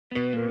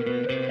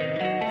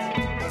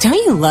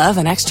Don't you love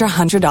an extra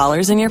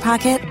 $100 in your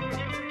pocket?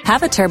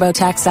 Have a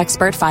TurboTax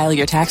expert file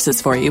your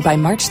taxes for you by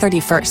March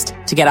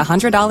 31st to get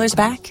 $100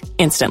 back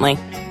instantly.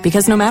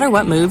 Because no matter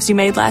what moves you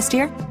made last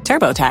year,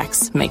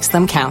 TurboTax makes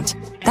them count.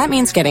 That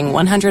means getting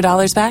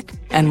 $100 back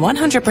and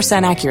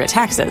 100% accurate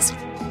taxes,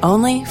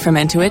 only from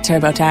Intuit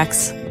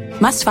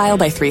TurboTax. Must file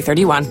by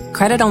 3/31.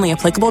 Credit only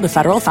applicable to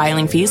federal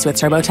filing fees with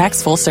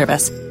TurboTax full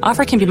service.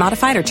 Offer can be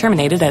modified or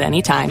terminated at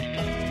any time.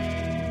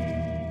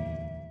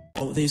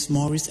 Oh, this is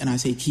Morris, and I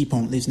say keep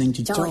on listening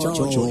to George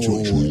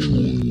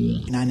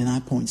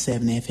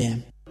 99.7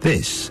 FM.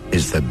 This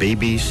is the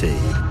BBC.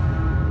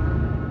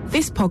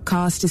 This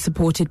podcast is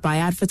supported by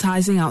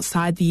advertising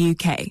outside the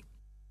UK.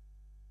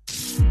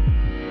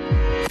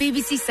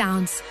 BBC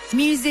Sounds.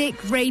 Music,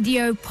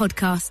 radio,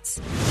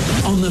 podcasts.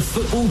 On the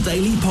Football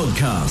Daily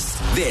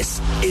Podcast, this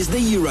is the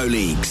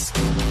EuroLeagues.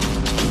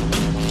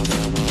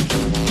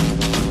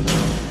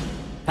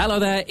 Hello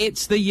there,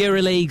 it's the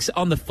EuroLeagues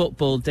on the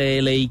Football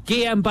Daily.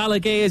 Guillaume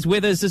Balaguer is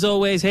with us as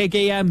always. Hey,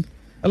 Guillaume.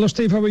 Hello,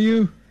 Steve, how are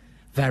you?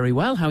 Very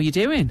well, how are you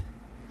doing?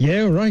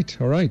 Yeah, all right.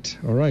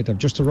 I've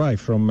just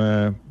arrived from,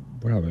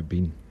 where have I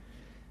been?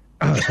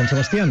 San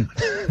Sebastian.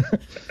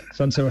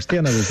 San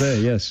Sebastian, I was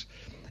there, yes.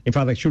 In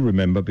fact, I should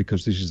remember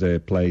because this is a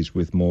place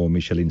with more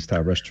Michelin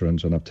star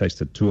restaurants and I've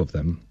tasted 2 of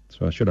them,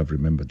 so I should have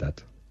remembered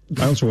that.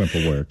 I also went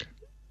for work.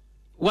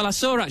 Well, I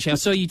saw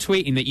you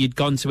tweeting that you'd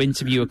gone to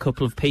interview a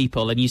couple of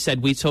people and you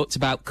said we talked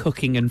about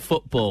cooking and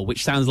football,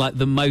 which sounds like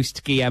the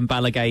most Guillaume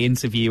Balaguer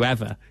interview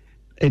ever.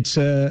 It's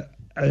 2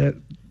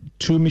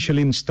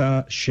 Michelin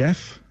star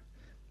chef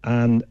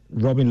and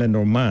Robin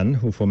Lenormand,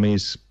 who for me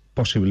is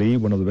possibly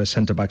one of the best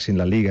centre-backs in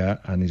La Liga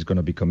and is going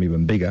to become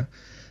even bigger.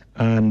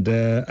 And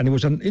it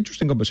was an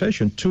interesting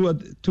conversation. Two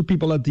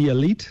people at the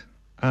elite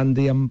and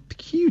the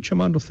huge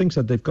amount of things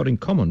that they've got in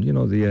common. You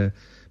know, the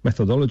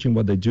methodology in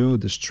what they do,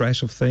 the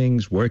stress of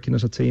things, working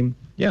as a team.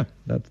 Yeah,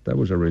 that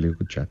was a really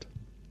good chat.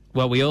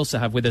 Well, we also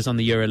have with us on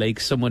the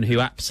EuroLeague someone who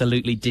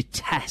absolutely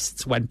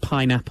detests when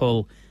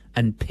pineapple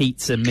and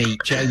pizza meet.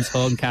 James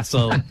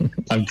Horncastle.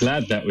 I'm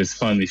glad that was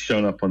finally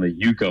shown up on a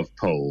YouGov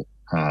poll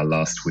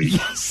last week.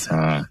 Yes.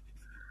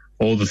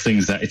 All the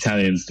things that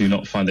Italians do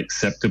not find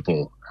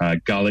acceptable.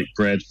 Garlic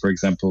bread, for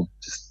example,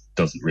 just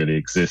doesn't really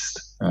exist.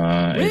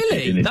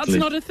 Really? In That's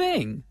not a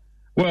thing?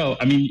 Well,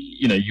 I mean,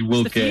 you know, you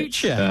will get...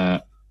 future.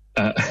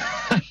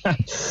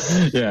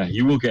 Yeah,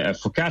 you will get a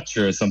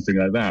focaccia or something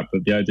like that,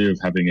 but the idea of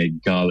having a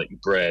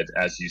garlic bread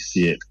as you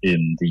see it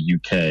in the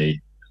UK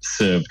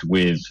served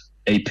with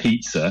a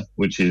pizza,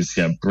 which is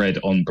bread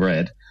on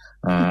bread,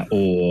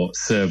 or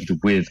served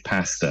with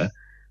pasta,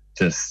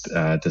 just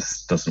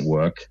doesn't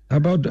work. How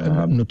about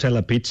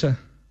Nutella pizza?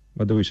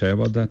 What do we say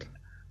about that?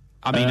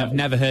 I mean, I've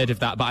never heard of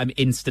that, but I'm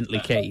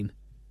instantly keen.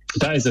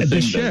 That is a thing.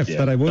 The chef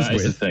that I was with,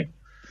 is a thing.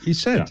 He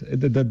said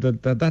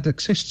that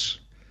exists.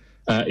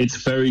 It's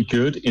very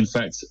good. In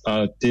fact,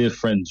 our dear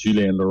friend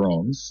Julien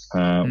Laurens,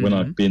 when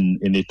I've been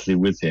in Italy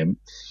with him,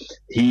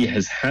 he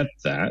has had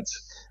that,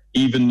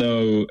 even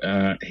though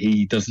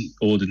he doesn't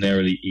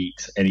ordinarily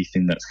eat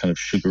anything that's kind of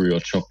sugary or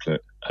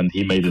chocolate, and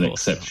he made an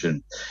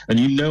exception. And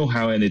you know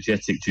how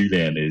energetic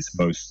Julien is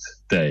most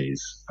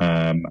days.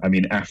 I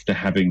mean, after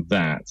having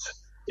that,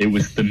 it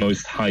was the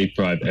most hype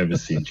I've ever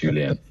seen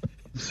Julien.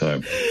 So,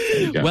 there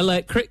you go.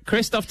 Well,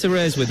 Christophe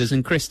Terreur's with us,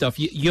 and Christophe,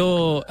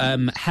 your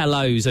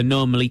hellos are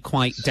normally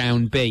quite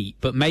downbeat,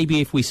 but maybe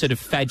if we sort of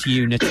fed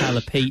you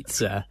Nutella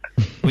pizza,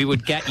 we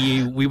would get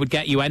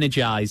you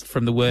energised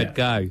from the word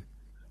go.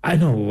 I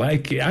don't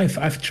like it.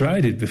 I've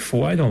tried it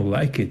before. I don't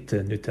like it,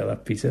 Nutella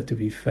pizza. To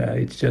be fair,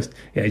 it's just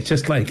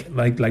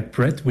like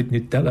bread with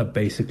Nutella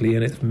basically,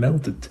 and it's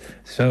melted.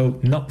 So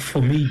not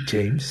for me,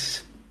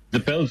 James. The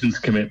Belgians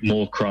commit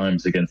more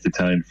crimes against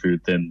Italian food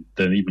than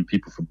even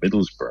people from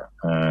Middlesbrough.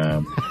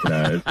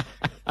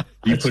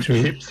 You put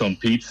chips on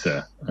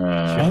pizza.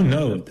 Oh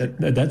no,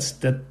 that's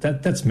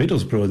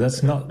Middlesbrough.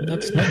 That's not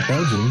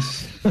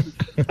Belgians.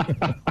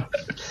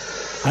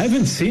 I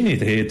haven't seen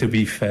it here, to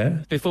be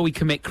fair. Before we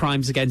commit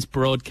crimes against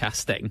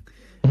broadcasting,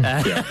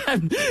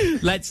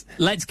 let's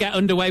get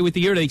underway with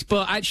the EuroLeagues.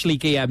 But actually,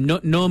 Guillaume,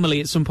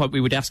 normally at some point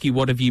we would ask you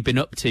what have you been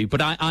up to. But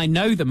I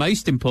know the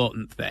most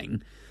important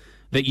thing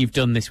that you've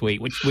done this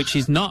week, which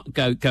is not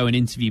go and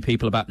interview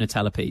people about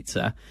Nutella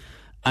pizza.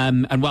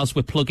 And whilst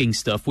we're plugging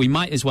stuff, we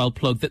might as well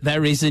plug that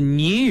there is a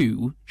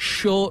new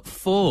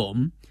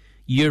short-form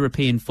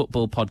European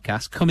football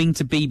podcast coming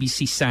to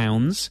BBC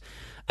Sounds.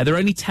 They're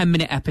only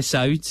 10-minute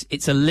episodes.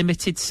 It's a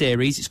limited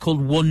series. It's called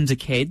Wonder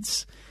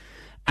Kids.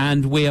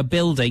 And we are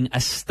building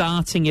a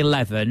starting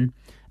 11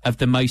 of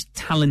the most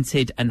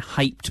talented and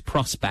hyped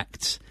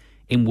prospects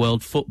in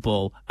world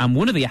football. And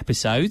one of the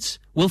episodes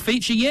will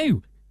feature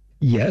you.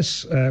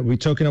 Yes, we're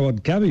talking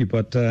about Gavi,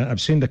 but I've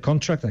seen the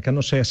contract. I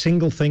cannot say a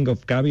single thing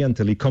of Gavi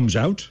until he comes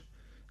out.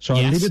 So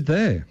I'll leave it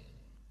there.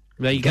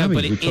 There you Gavi, go.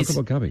 But we talk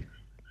about Gavi.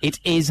 It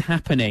is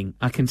happening,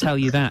 I can tell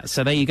you that.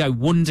 So there you go.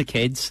 Wonder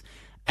Kids,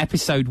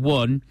 episode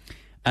 1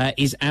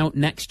 is out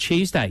next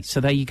Tuesday. So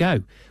there you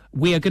go.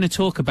 we are going to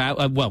talk about,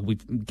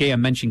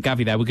 Guillaume mentioned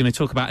Gavi there, we're going to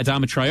talk about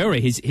Adama Traore,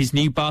 his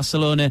new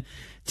Barcelona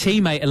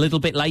teammate a little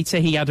bit later.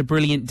 He had a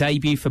brilliant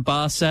debut for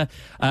Barca.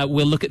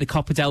 We'll look at the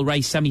Copa del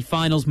Rey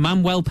semi-finals.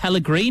 Manuel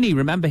Pellegrini,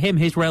 remember him?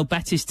 His Real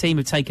Betis team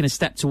have taken a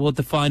step toward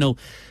the final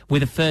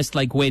with a first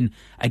leg win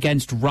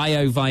against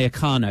Rayo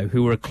Vallecano,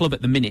 who are a club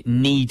at the minute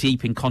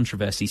knee-deep in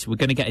controversy. So we're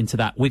going to get into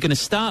that. We're going to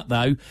start,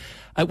 though,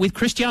 with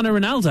Cristiano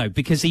Ronaldo,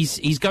 because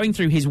he's going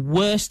through his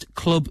worst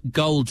club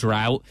goal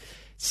drought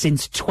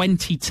since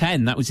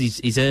 2010. That was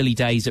his early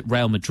days at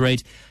Real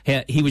Madrid.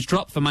 He was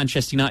dropped for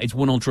Manchester United's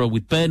 1-1 draw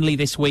with Burnley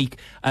this week,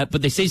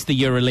 but this is the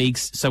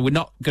EuroLeagues, so we're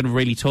not going to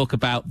really talk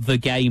about the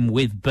game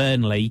with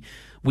Burnley.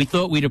 We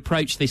thought we'd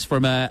approach this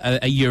from a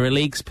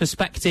EuroLeagues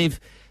perspective,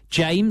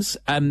 James,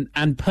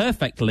 and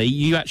perfectly,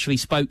 you actually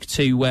spoke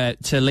to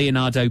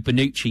Leonardo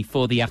Bonucci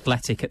for The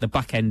Athletic at the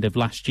back end of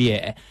last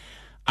year,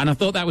 and I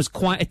thought that was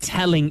quite a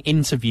telling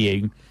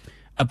interview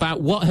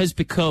about what has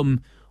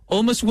become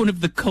almost one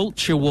of the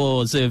culture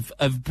wars of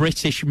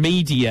British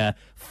media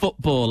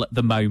football at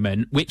the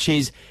moment, which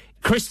is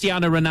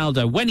Cristiano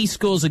Ronaldo. When he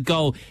scores a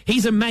goal,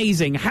 he's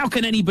amazing. How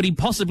can anybody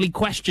possibly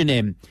question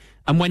him?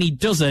 And when he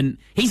doesn't,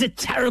 he's a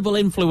terrible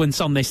influence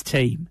on this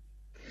team.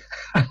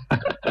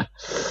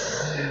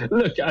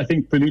 Look, I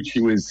think Bonucci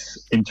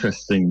was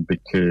interesting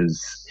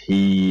because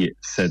he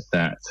said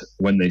that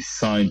when they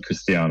signed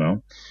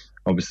Cristiano,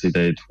 obviously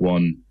they'd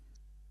won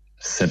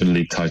 7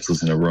 league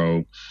titles in a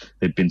row.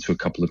 They'd been to a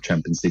couple of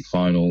Champions League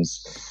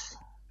finals.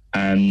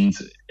 And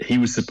he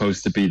was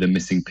supposed to be the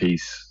missing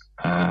piece.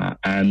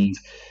 And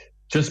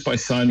just by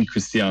signing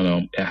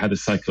Cristiano, it had a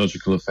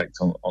psychological effect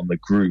on the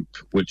group,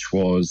 which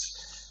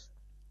was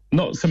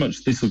not so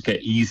much this will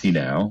get easy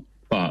now,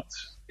 but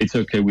it's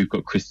okay, we've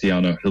got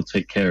Cristiano, he'll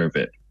take care of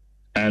it.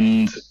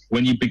 And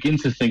when you begin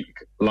to think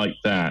like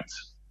that,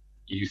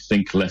 you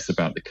think less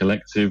about the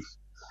collective.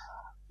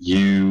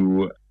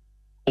 You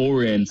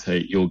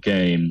orientate your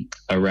game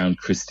around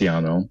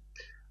Cristiano,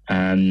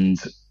 and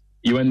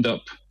you end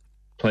up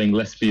playing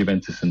less for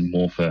Juventus and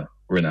more for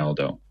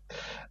Ronaldo.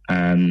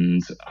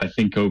 And I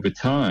think over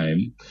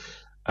time,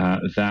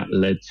 that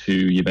led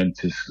to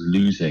Juventus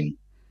losing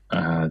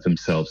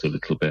themselves a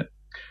little bit,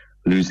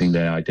 losing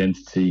their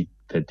identity,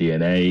 their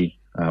DNA,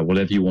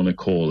 whatever you want to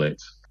call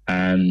it.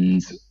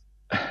 And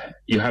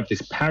you have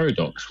this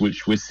paradox,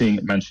 which we're seeing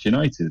at Manchester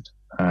United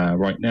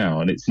right now,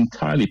 and it's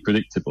entirely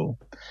predictable,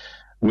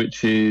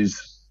 which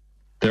is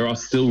there are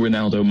still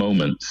Ronaldo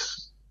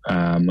moments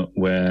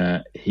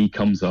where he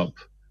comes up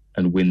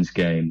and wins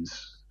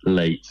games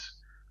late,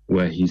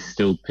 where he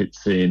still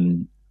puts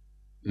in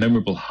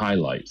memorable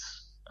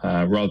highlights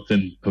rather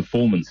than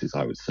performances,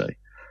 I would say.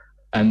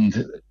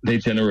 And they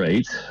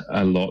generate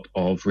a lot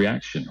of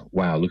reaction.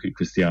 Wow, look at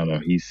Cristiano,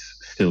 he's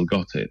still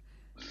got it.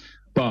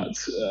 But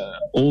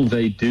all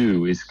they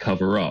do is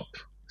cover up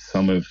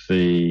some of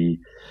the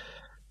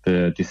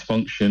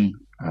dysfunction,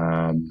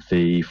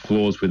 the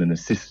flaws within the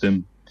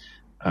system,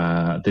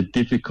 the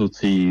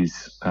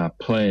difficulties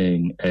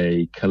playing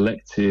a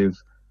collective,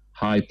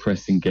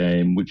 high-pressing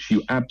game, which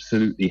you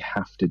absolutely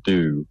have to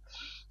do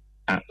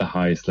at the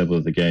highest level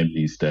of the game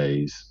these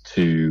days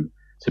to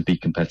be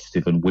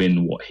competitive and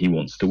win what he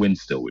wants to win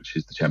still, which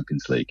is the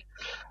Champions League.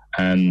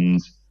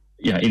 And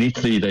yeah, in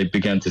Italy, they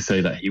began to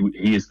say that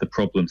he is the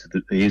problem,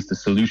 he is the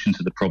solution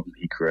to the problem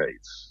he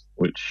creates,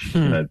 which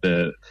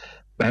the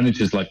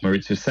managers like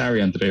Maurizio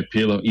Sarri, Andrea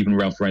Pirlo, even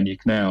Ralph Rangnick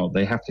now,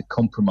 they have to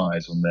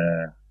compromise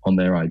on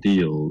their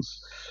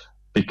ideals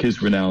because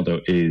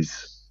Ronaldo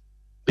is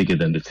bigger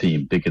than the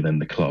team, bigger than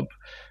the club.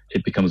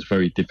 It becomes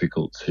very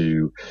difficult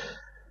to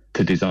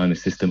design a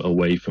system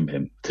away from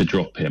him, to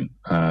drop him.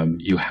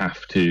 You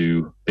have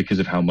to, because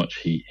of how much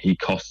he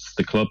costs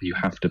the club, you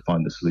have to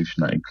find the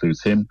solution that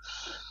includes him.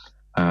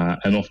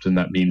 And often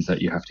that means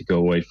that you have to go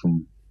away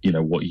from,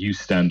 what you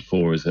stand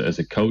for as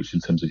a coach in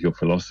terms of your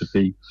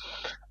philosophy.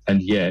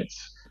 And yet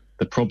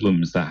the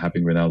problems that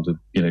having Ronaldo,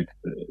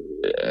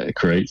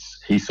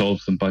 creates, he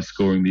solves them by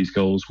scoring these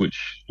goals,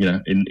 which,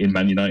 in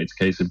Man United's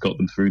case, have got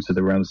them through to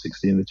the round of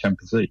 16 in the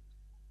Champions League.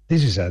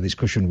 This is a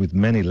discussion with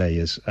many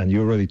layers, and you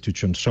already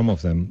touched on some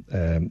of them.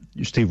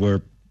 You still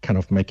were kind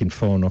of making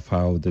fun of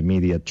how the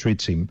media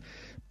treats him,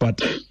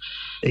 but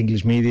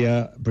English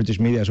media, British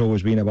media has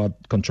always been about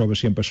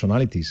controversy and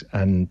personalities,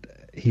 and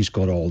he's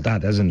got all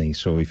that, hasn't he?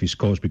 So if he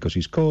scores because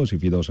he scores,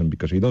 if he doesn't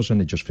because he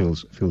doesn't, it just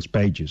fills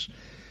pages.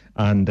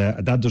 And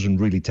that doesn't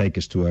really take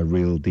us to a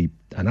real deep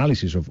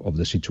analysis of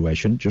the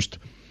situation, just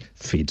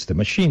feeds the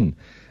machine.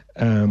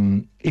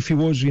 If he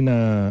was in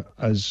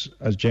as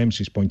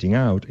James is pointing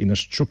out, in a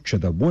structure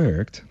that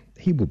worked,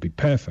 he would be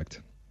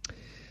perfect.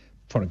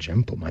 For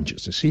example,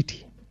 Manchester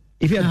City.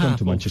 If he had gone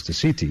to Manchester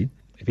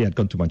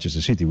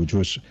City, which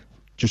was,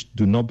 just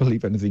do not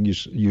believe anything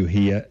you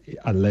hear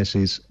unless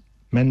it's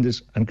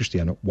Mendes and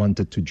Cristiano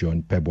wanted to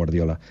join Pep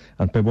Guardiola,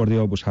 and Pep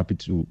Guardiola was happy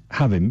to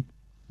have him.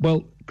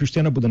 Well,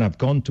 Cristiano wouldn't have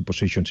gone to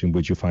positions in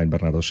which you find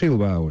Bernardo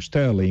Silva or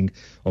Sterling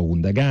or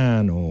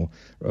Gundogan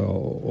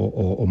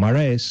or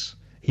Mahrez.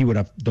 He would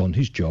have done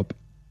his job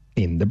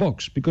in the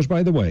box. Because,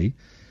 by the way,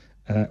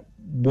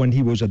 when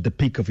he was at the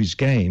peak of his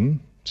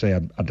game, say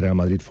at Real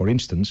Madrid, for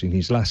instance, in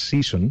his last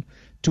season,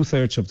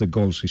 2/3 of the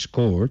goals he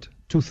scored,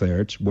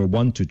 2/3 were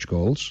one-touch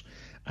goals,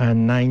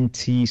 and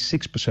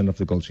 96% of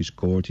the goals he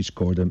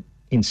scored them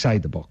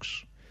inside the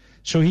box.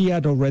 So he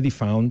had already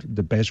found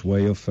the best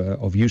way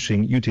of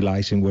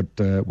utilizing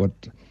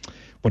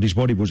what his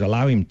body was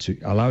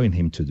allowing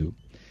him to do.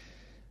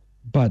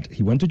 But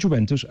he went to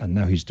Juventus, and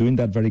now he's doing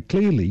that very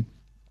clearly,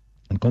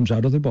 and comes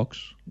out of the box,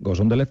 goes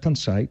on the left-hand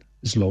side,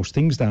 slows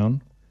things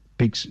down,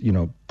 puts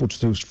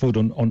his foot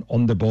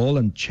on the ball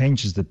and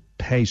changes the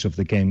pace of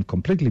the game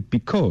completely,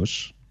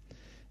 because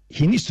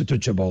he needs to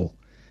touch a ball.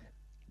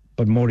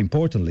 But more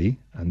importantly,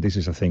 and this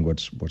is I think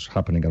what's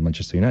happening at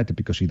Manchester United,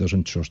 because he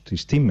doesn't trust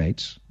his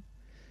teammates,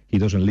 he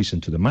doesn't listen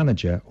to the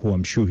manager, who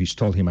I'm sure he's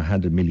told him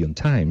 100 million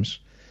times,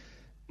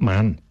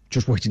 man,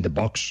 just wait in the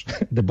box.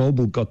 The ball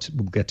will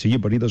get to you,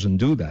 but he doesn't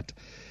do that.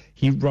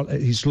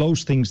 He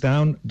slows things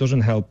down,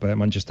 doesn't help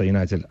Manchester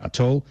United at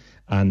all,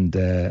 and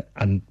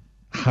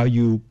how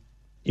you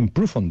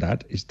improve on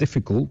that is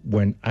difficult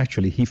when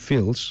actually he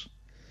feels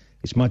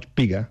it's much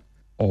bigger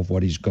of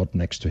what he's got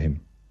next to him.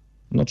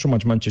 Not so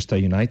much Manchester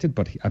United,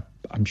 but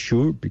I'm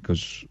sure,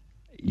 because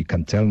you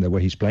can tell in the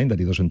way he's playing that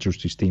he doesn't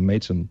trust his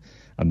teammates and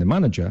the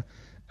manager,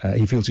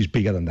 he feels he's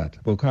bigger than that.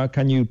 Well, how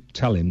can you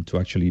tell him to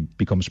actually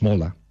become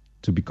smaller,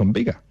 to become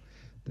bigger?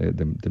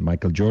 The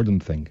Michael Jordan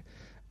thing.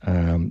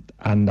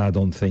 And I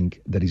don't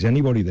think there is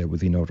anybody there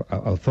within our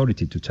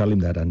authority to tell him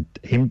that, and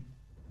him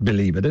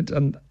believe in it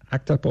and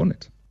act upon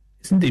it.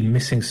 Isn't he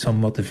missing some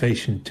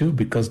motivation too?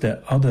 Because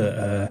the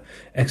other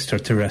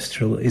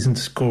extraterrestrial isn't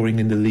scoring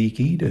in the league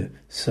either.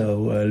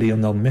 So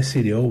Lionel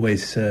Messi, they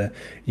always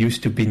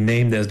used to be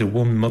named as the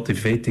one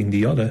motivating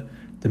the other.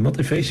 The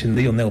motivation,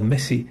 Lionel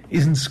Messi,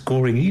 isn't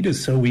scoring either.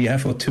 So we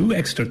have our two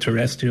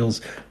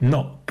extraterrestrials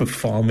not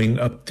performing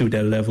up to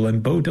their level,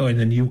 and both are in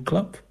a new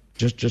club.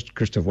 Just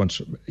Christoph,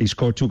 once he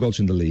scored 2 goals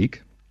in the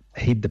league,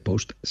 hit the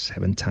post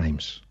 7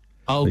 times.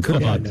 Oh,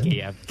 come on,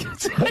 yeah.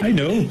 I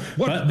know.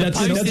 What? That's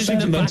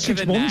 6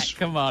 months.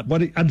 Come on.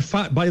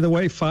 And by the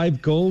way,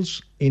 5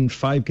 goals in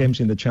 5 games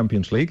in the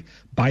Champions League.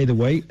 By the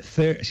way,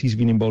 he's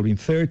been involved in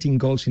 13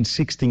 goals in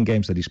 16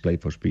 games that he's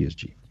played for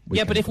PSG.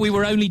 Yeah, but if we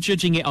were only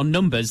judging it on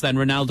numbers, then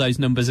Ronaldo's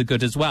numbers are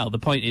good as well. The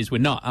point is, we're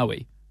not, are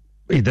we?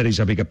 There is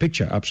a bigger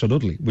picture,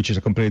 absolutely, which is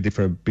a completely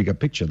different bigger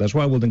picture. That's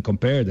why I wouldn't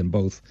compare them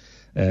both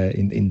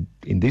in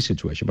this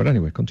situation. But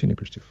anyway, continue,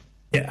 Christoph.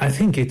 Yeah, I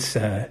think it's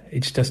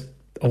just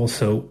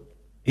also,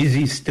 is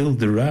he still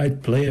the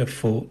right player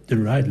for the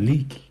right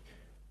league?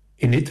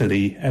 In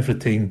Italy,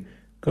 everything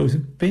goes a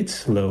bit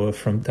slower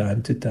from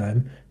time to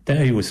time.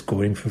 There he was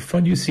scoring for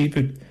fun. You see,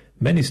 but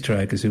many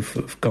strikers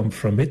who've come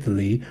from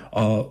Italy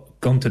or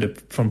gone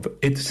from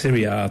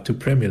Serie A to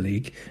Premier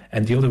League,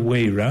 and the other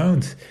way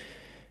around.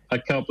 I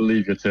can't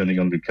believe you're turning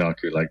on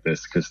Lukaku like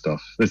this,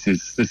 Christoph. This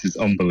is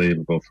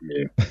unbelievable from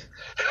you.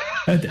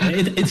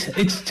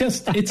 It's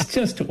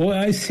just what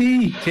I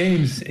see,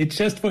 James. It's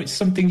just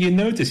something you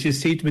notice. You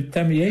see it with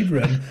Tammy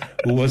Abraham,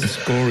 who was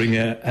scoring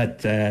at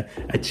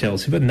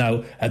Chelsea, but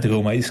now at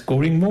Roma he's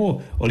scoring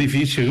more.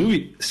 Olivier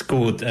Giroud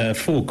scored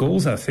 4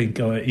 goals, I think,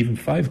 or even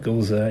 5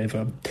 goals, if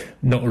I'm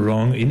not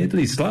wrong, in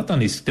Italy.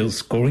 Zlatan is still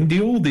scoring.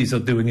 The oldies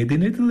are doing it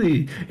in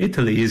Italy.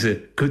 Italy is a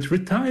good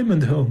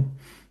retirement home.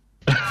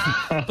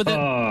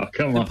 But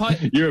come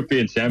on,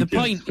 European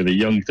champions with a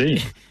young team.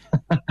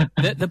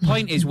 The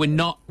point is, we're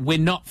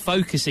not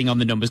focusing on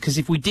the numbers, because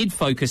if we did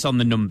focus on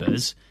the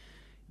numbers,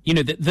 you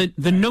know,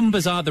 the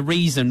numbers are the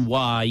reason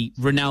why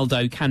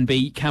Ronaldo can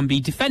be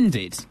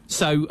defended.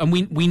 So, and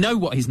we know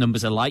what his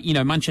numbers are like. You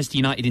know, Manchester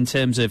United, in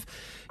terms of,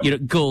 you know,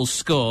 goals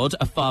scored,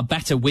 are far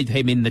better with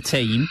him in the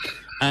team.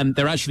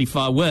 They're actually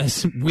far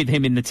worse with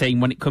him in the team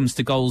when it comes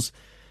to goals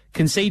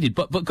conceded.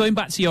 But going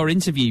back to your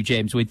interview,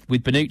 James, with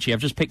Bonucci,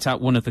 I've just picked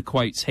out one of the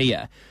quotes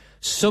here.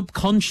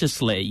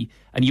 Subconsciously,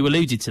 and you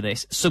alluded to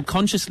this,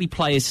 subconsciously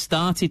players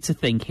started to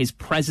think his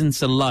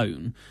presence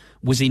alone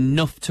was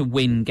enough to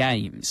win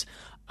games.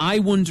 I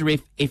wonder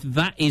if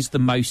that is the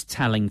most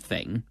telling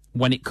thing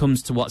when it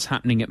comes to what's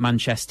happening at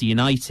Manchester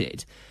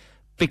United,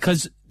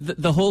 because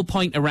the whole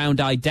point around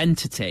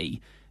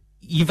identity,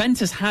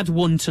 Juventus had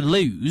one to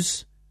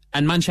lose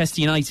and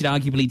Manchester United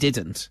arguably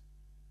didn't.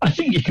 I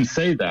think you can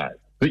say that.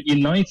 But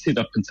United,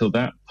 up until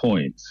that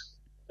point,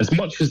 as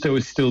much as there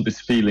was still this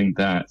feeling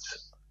that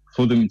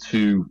for them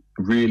to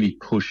really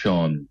push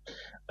on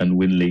and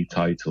win league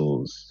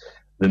titles,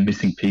 the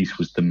missing piece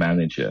was the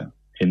manager,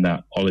 in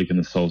that Ole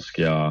Gunnar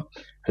Solskjaer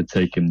had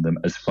taken them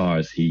as far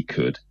as he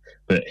could,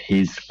 but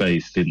his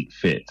face didn't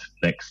fit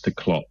next to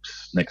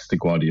Klopp's, next to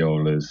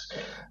Guardiola's,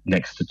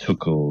 next to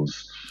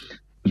Tuchel's.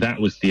 That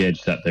was the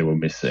edge that they were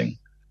missing.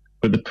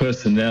 But the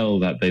personnel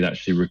that they'd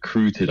actually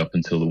recruited up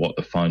until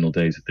the final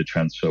days of the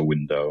transfer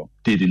window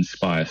did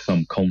inspire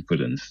some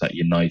confidence that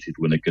United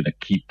were going to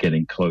keep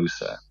getting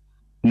closer.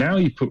 Now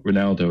you put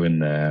Ronaldo in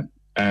there,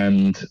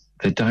 and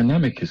the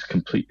dynamic has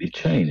completely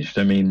changed.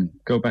 I mean,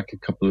 go back a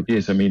couple of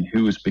years. I mean,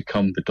 who has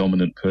become the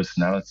dominant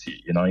personality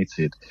at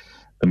United,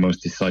 the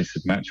most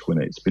decisive match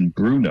winner? It's been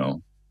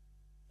Bruno.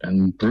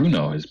 and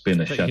Bruno has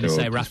been a shadow. You're going to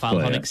say of Raphael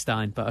this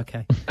player. Honigstein, but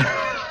okay.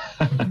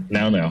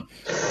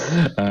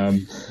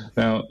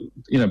 Now,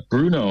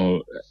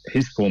 Bruno,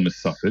 his form has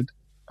suffered.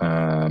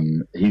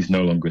 He's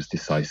no longer as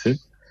decisive.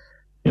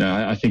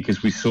 I think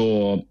as we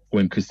saw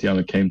when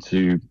Cristiano came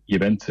to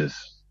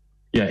Juventus,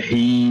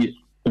 he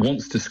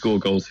wants to score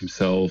goals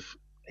himself.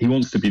 He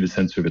wants to be the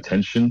centre of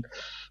attention.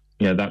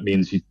 That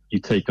means you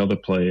take other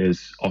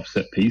players off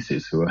set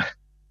pieces who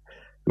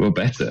are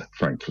better,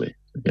 frankly.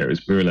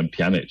 It's Miralem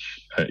Pjanic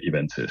at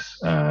Juventus,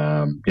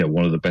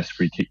 one of the best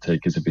free kick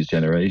takers of his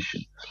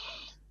generation,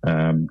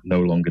 no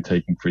longer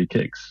taking free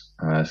kicks.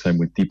 Same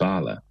with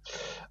Dybala.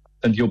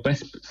 And your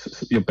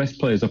best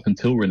players up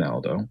until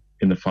Ronaldo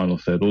in the final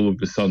third all of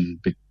a sudden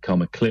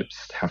become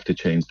eclipsed, have to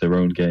change their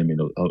own game in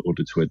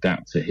order to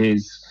adapt to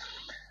his.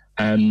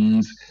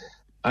 And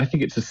I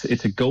think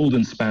it's a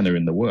golden spanner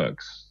in the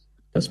works.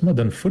 Does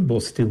modern football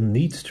still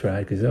need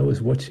strikers? I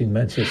was watching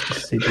Manchester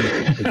City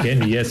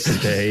again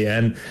yesterday,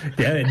 and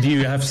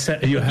you have four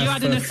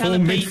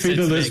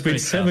midfielders with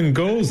 7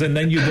 goals, and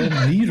then you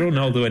don't need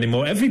Ronaldo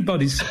anymore.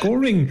 Everybody's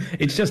scoring.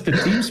 It's just a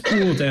team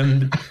sport,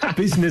 and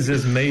business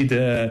has made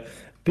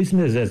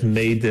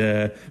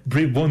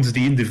wants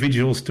the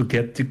individuals to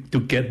get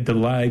the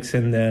likes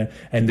and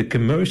the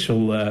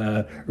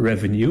commercial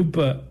revenue,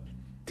 but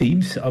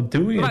teams are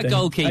doing what it. What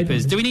about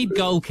goalkeepers? Do we need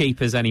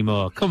goalkeepers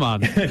anymore? Come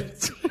on.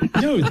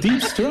 No,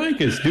 deep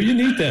strikers. Do you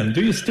need them?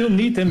 Do you still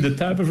need them? The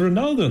type of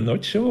Ronaldo?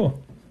 Not sure.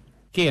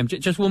 Guillaume,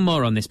 just one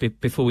more on this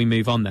before we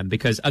move on then,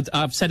 because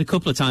I've said a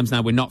couple of times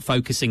now we're not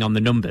focusing on the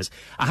numbers.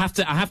 I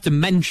have to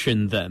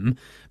mention them,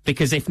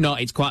 because if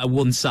not, it's quite a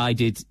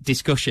one-sided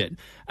discussion.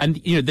 And,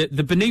 the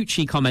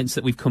Bonucci comments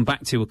that we've come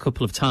back to a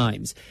couple of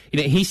times,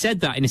 he said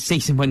that in a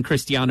season when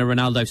Cristiano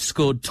Ronaldo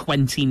scored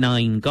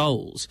 29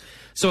 goals.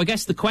 So I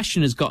guess the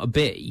question has got to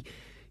be,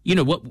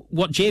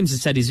 what James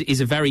has said is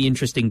a very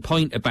interesting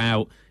point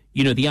about,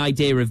 the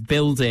idea of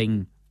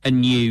building a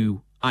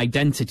new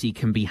identity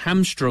can be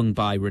hamstrung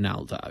by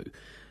Ronaldo.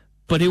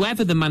 But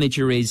whoever the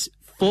manager is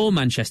for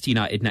Manchester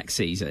United next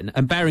season,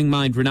 and bearing in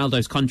mind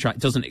Ronaldo's contract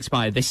doesn't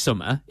expire this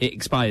summer, it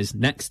expires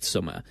next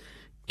summer,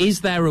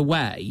 is there a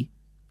way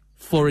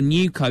for a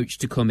new coach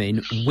to come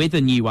in with a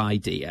new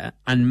idea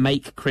and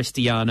make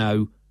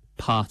Cristiano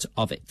part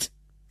of it?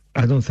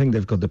 I don't think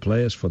they've got the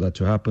players for that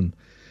to happen.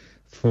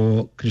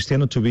 For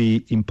Cristiano to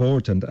be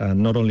important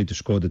and not only to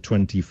score the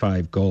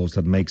 25 goals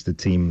that makes the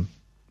team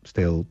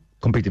still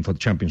competing for the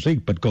Champions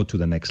League, but go to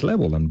the next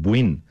level and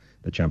win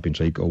the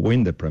Champions League or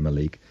win the Premier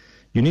League,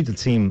 you need a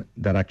team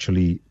that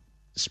actually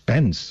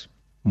spends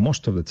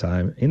most of the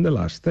time in the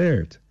last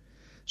third.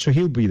 So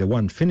he'll be the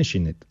one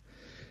finishing it.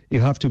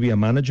 He'll have to be a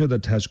manager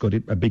that has got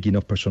a big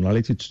enough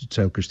personality to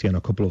tell Cristiano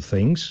a couple of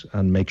things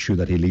and make sure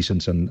that he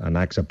listens and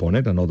acts upon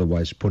it, and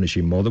otherwise punish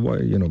him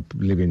otherwise,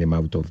 leaving him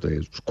out of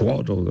the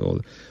squad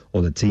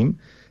or the team.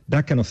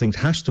 That kind of thing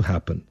has to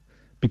happen,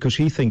 because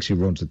he thinks he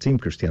runs the team,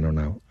 Cristiano,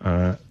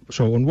 now.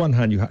 So on one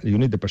hand, you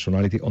need the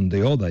personality. On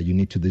the other, you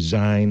need to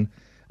design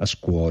a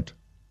squad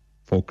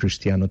for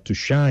Cristiano to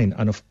shine.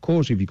 And of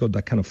course, if you got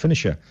that kind of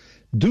finisher,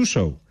 do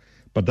so.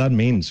 But that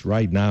means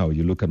right now,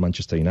 you look at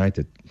Manchester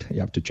United, you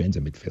have to change the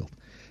midfield.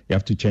 You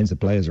have to change the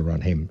players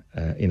around him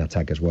in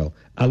attack as well.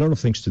 A lot of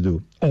things to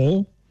do.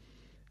 Or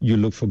you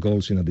look for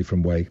goals in a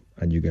different way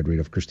and you get rid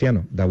of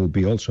Cristiano. That will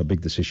be also a big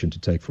decision to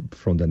take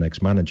from the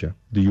next manager.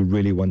 Do you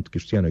really want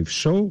Cristiano? If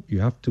so, you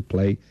have to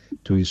play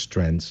to his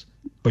strengths,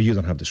 but you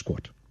don't have the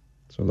squad.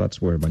 So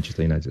that's where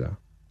Manchester United are.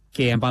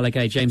 Guillaume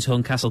Balaguer, James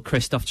Horncastle,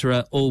 Christophe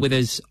Terreur, all with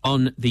us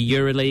on the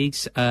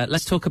Euroleagues.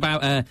 Let's talk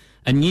about a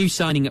new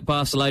signing at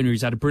Barcelona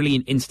who's had a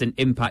brilliant instant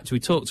impact. We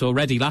talked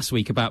already last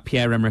week about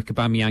Pierre-Emerick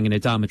Aubameyang and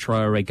Adama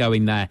Traoré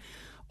going there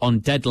on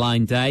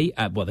deadline day.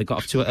 They got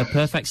off to a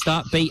perfect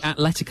start. Beat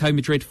Atletico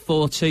Madrid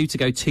 4-2 to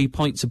go 2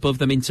 points above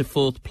them into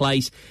 4th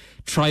place.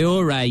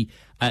 Traoré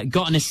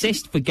got an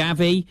assist for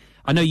Gavi.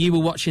 I know you were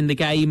watching the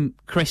game,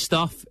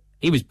 Christophe.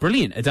 He was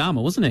brilliant,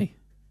 Adama, wasn't he?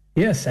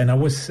 Yes, and I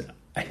was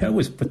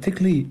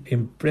particularly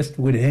impressed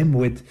with him.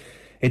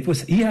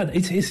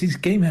 His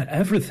game had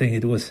everything.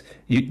 It was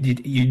we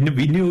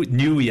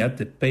knew he had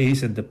the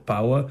pace and the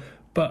power,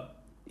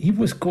 but he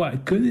was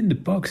quite good in the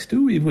box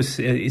too. His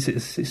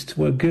assists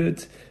were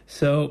good.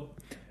 So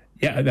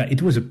yeah,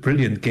 it was a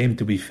brilliant game,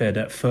 to be fair.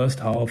 That first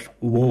half,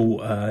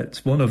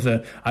 it's one of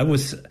the. I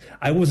was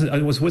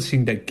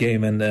watching that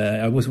game, and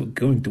I was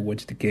going to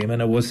watch the game,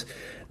 and I was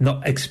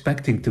not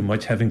expecting too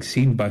much, having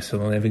seen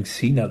Barcelona, having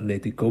seen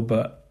Atletico,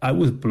 but I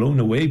was blown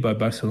away by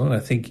Barcelona. I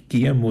think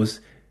Guillaume was.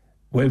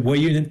 Were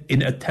you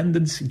in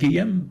attendance,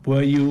 Guillaume?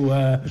 Were you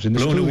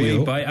blown away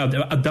by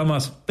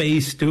Adama's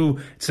pace too?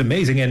 It's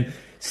amazing, and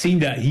seeing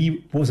that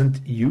he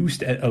wasn't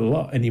used a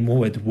lot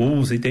anymore at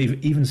Wolves, it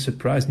even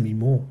surprised me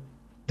more.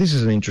 This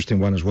is an interesting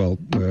one as well.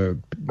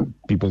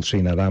 People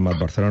seeing Adama at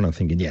Barcelona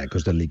thinking,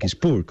 because the league is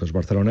poor, because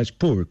Barcelona is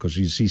poor, because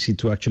it's easy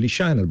to actually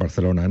shine at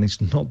Barcelona. And it's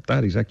not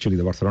that. It's actually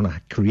the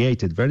Barcelona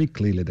created very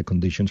clearly the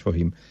conditions for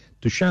him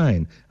to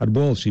shine. At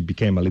Wolves, he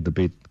became a little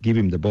bit, give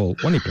him the ball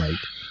when he played,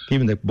 give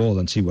him the ball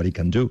and see what he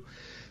can do.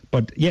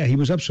 But yeah, he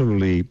was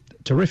absolutely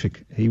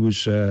terrific. He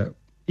was,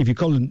 if you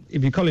call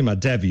him a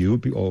debut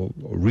or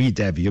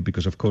re-debut,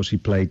 because of course he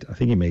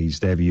made his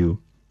debut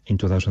in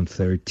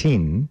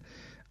 2013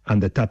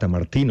 under Tata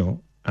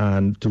Martino,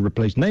 and to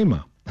replace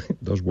Neymar.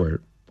 Those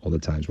were all the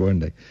times, weren't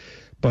they?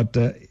 But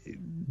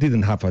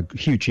didn't have a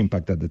huge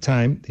impact at the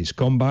time. His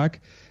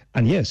comeback,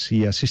 and yes,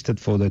 he assisted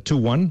for the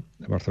 2-1.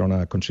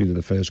 Barcelona conceded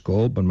the first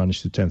goal, but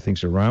managed to turn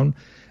things around.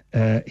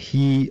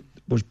 He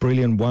was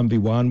brilliant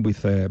 1v1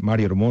 with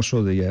Mario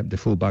Hermoso, the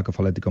fullback of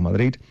Atletico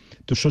Madrid,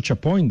 to such a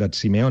point that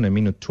Simeone,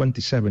 minute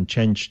 27,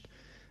 changed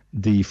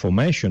the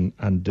formation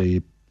and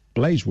the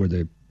place where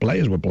the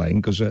players were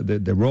playing, because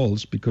the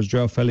roles, because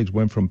Joao Felix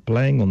went from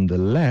playing on the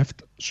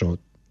left, so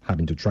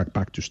having to track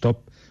back to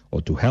stop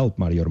or to help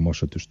Mario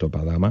Hermoso to stop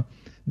Adama.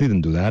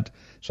 Didn't do that.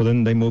 So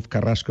then they moved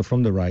Carrasco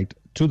from the right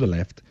to the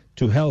left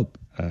to help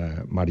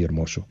Mario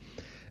Hermoso.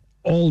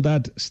 All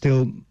that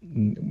still,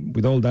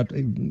 with all that,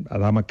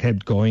 Adama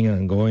kept going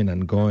and going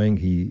and going.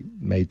 He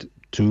made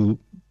 2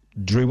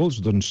 dribbles.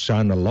 Doesn't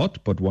sound a lot,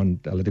 but when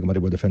Atletico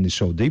Madrid were defending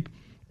so deep,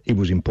 it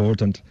was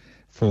important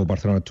for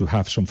Barcelona to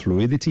have some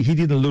fluidity. He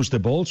didn't lose the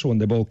ball, so when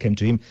the ball came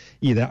to him,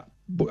 either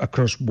a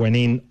cross went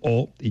in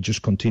or he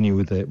just continued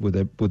with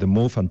the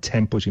move, and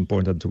tempo is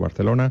important to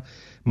Barcelona.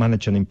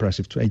 Managed an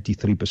impressive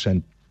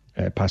 83%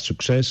 pass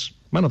success.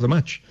 Man of the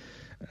match.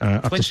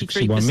 After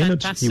 61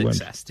 minutes, pass he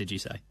success, went. did you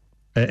say?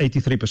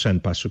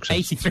 83% pass success.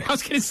 83. I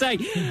was going to say,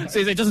 so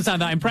it doesn't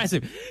sound that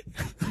impressive.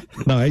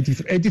 No,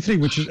 83,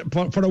 which is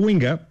for a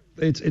winger,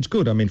 it's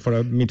good. I mean, for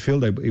a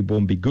midfielder, it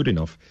won't be good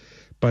enough.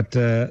 But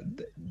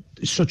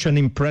such an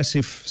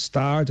impressive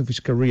start of his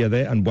career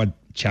there, and what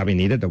Xavi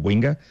needed, a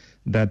winger,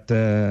 that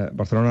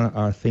Barcelona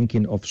are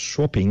thinking of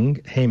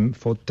swapping him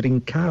for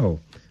Trincao,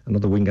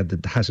 another winger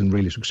that hasn't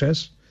really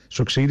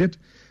succeeded.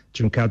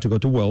 Trincao to go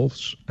to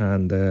Wolves,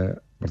 and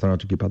Barcelona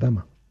to keep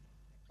Adama.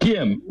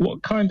 Guillem,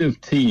 what kind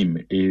of team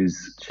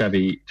is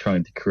Xavi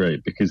trying to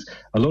create? Because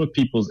a lot of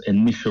people's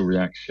initial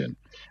reaction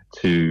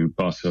to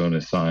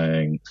Barcelona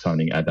signing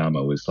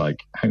Adama was like,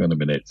 hang on a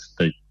minute,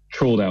 they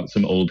trawled out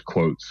some old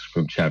quotes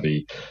from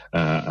Xavi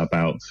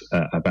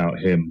about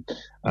him.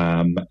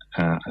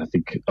 I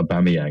think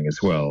Aubameyang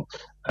as well.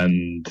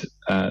 And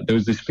there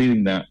was this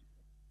feeling that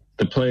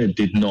the player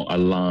did not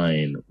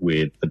align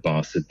with the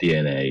Barca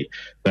DNA,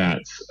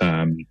 that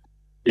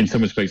in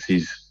some respects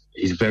he's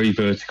very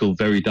vertical,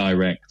 very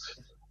direct,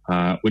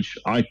 which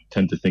I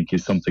tend to think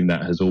is something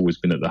that has always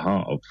been at the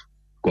heart of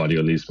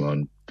Guardiolismo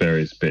on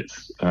various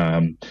bits.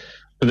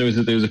 But there was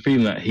a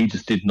feeling that he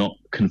just did not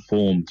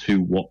conform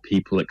to what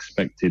people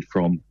expected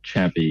from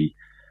Xavi.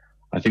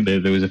 I think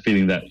there was a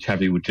feeling that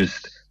Xavi would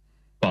just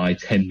buy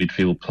 10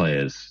 midfield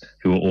players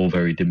who were all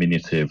very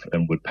diminutive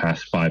and would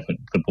pass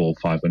the ball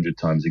 500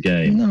 times a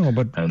game. No,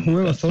 but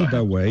whoever thought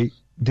that way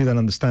didn't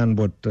understand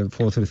what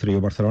 4-3-3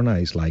 of Barcelona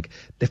is like.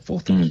 The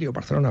 4-3-3 of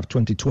Barcelona of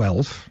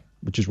 2012,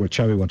 which is where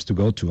Xavi wants to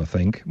go to, I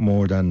think,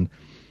 more than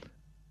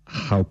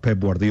how Pep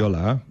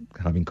Guardiola,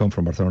 having come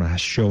from Barcelona, has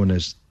shown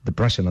us the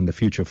present and the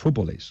future of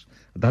football is.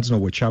 That's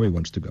not where Xavi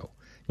wants to go.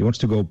 He wants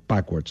to go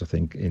backwards, I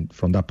think,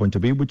 from that point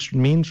of view, which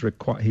means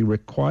he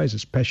requires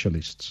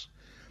specialists,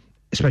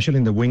 especially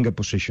in the winger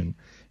position.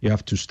 You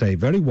have to stay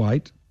very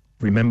wide.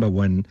 Remember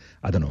when,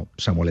 I don't know,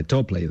 Samuel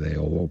Eto'o played there,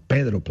 or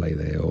Pedro played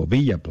there, or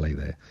Villa played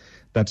there.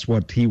 That's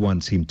what he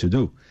wants him to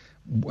do.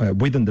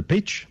 Within the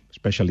pitch,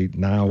 especially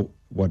now,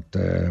 what,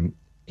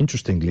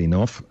 interestingly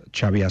enough,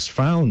 Xavi has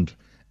found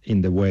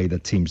in the way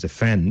that teams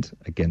defend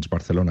against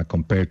Barcelona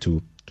compared to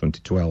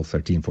 2012,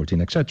 13,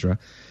 14, etc.,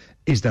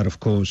 is that, of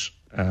course,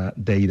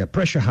 they either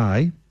pressure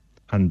high,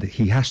 and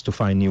he has to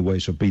find new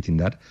ways of beating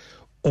that,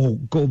 or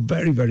go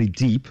very, very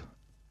deep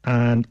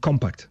and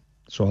compact.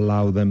 So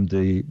allow them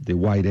the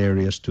wide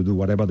areas to do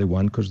whatever they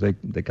want, because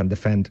they can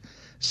defend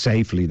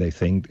safely, they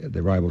think,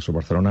 the rivals of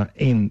Barcelona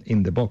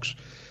in the box.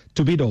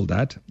 To beat all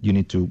that, you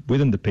need to,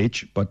 within the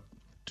pitch, but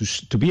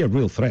to be a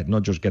real threat,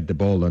 not just get the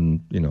ball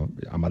and,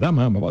 I'm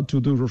about to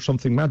do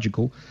something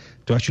magical,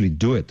 to actually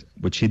do it,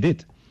 which he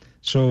did.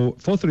 So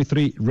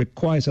 4-3-3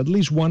 requires at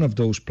least one of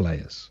those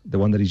players. The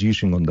one that he's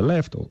using on the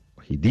left, or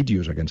he did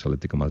use against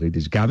Atletico Madrid,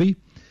 is Gavi,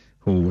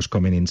 who was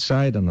coming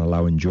inside and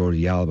allowing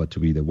Jordi Alba to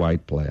be the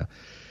wide player.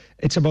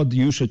 It's about the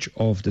usage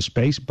of the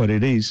space, but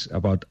it is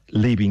about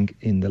living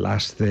in the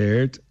last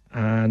third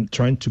and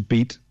trying to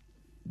beat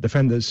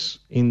defenders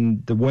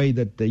in the way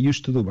that they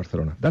used to do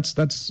Barcelona. That's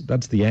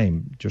the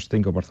aim. Just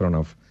think of Barcelona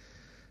of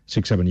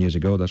 6-7 years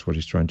ago. That's what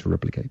he's trying to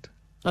replicate.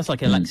 That's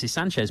like Alexis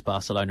Sanchez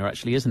Barcelona,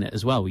 actually, isn't it,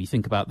 as well? You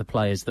think about the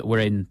players that were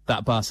in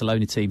that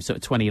Barcelona team, sort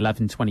of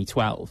 2011,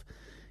 2012.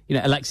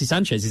 Alexis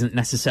Sanchez isn't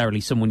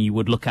necessarily someone you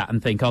would look at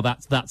and think, oh,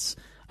 that's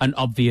an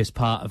obvious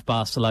part of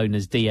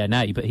Barcelona's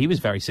DNA, but he was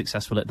very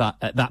successful at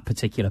that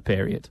particular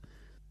period.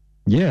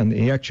 Yeah, and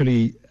he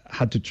actually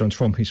had to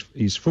transform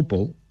his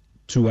football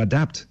to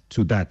adapt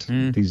to that,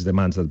 these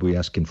demands that we're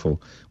asking for.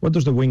 What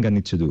does the winger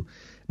need to do?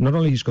 Not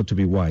only he's got to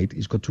be wide,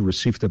 he's got to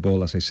receive the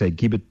ball, as I say,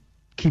 keep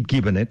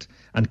giving it,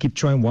 and keep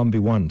trying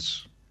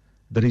 1v1s.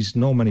 There is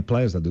no many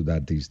players that do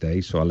that these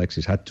days, so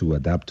Alexis had to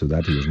adapt to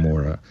that. He was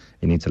more,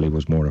 in Italy,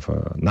 was more of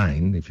a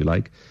 9, if you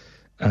like.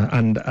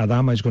 And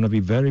Adama is going to be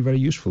very, very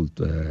useful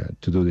to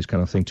do this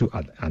kind of thing too.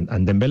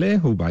 And Dembélé,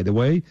 who, by the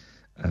way,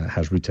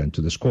 has returned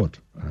to the squad,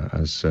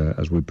 as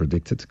we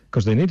predicted,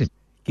 because they need it.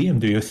 Guillaume,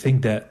 do you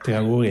think that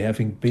Traoré,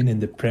 having been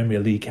in the Premier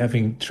League,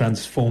 having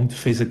transformed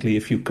physically,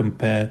 if you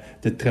compare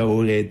the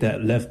Traoré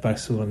that left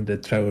Barcelona, the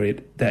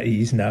Traoré that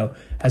he is now,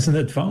 has an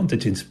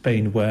advantage in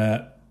Spain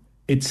where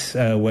it's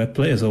where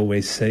players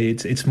always say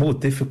it's more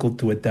difficult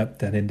to adapt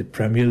than in the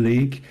Premier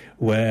League,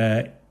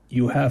 where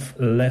you have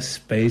less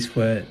space,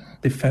 where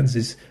defense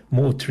is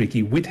more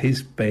tricky with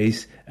his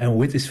pace and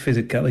with his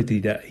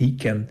physicality, that he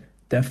can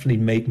definitely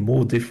make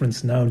more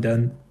difference now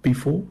than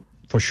before?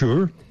 For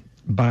sure,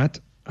 but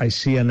I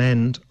see an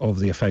end of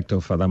the effect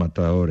of Adama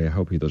Traoré. I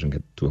hope he doesn't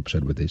get too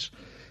upset with this.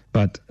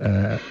 But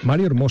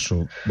Mario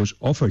Hermoso was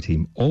offered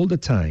him all the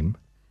time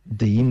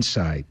the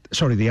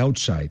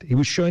outside. He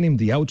was showing him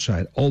the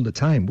outside all the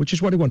time, which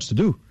is what he wants to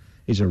do.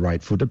 He's a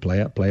right-footed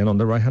player playing on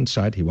the right-hand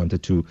side. He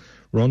wanted to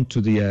run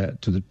to the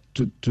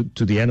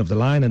end of the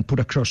line and put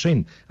a cross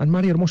in. And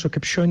Mario Hermoso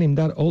kept showing him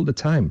that all the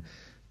time.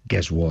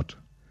 Guess what?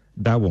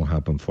 That won't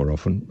happen for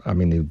often. I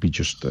mean, it'll be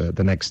just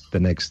the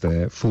next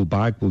full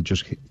back will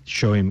just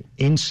show him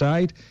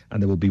inside,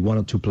 and there will be one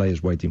or two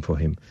players waiting for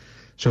him.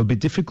 So it'll be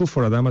difficult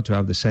for Adama to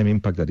have the same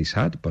impact that he's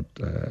had. But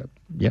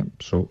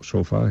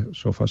so far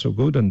so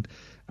good. And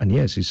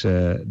yes, he's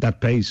that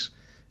pace.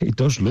 It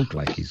does look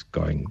like he's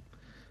going,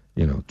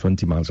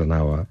 20 miles an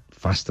hour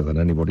faster than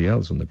anybody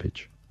else on the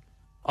pitch.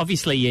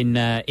 Obviously,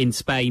 in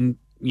Spain,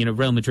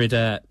 Real Madrid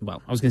I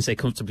was going to say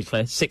comfortably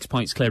clear, 6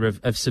 points clear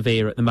of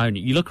Sevilla at the moment.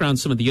 You look around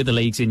some of the other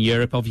leagues in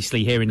Europe,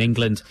 obviously here in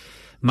England,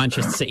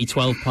 Manchester City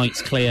 12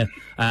 points clear.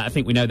 I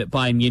think we know that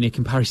Bayern Munich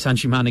and Paris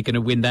Saint-Germain are going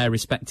to win their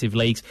respective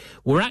leagues.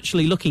 We're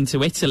actually looking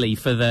to Italy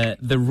for the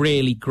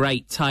really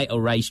great title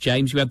race,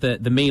 James. We had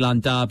the Milan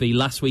derby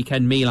last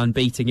weekend, Milan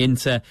beating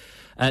Inter.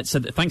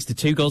 Thanks to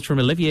 2 goals from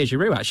Olivier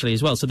Giroud, actually,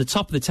 as well. So the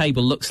top of the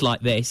table looks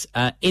like this.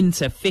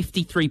 Inter,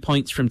 53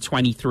 points from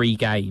 23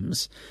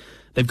 games.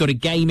 They've got a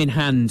game in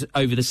hand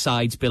over the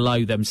sides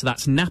below them. So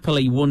that's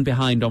Napoli, 1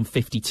 behind on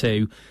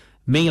 52.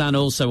 Milan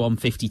also on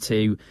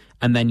 52.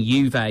 And then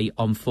Juve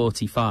on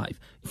 45.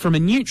 From a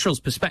neutral's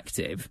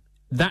perspective,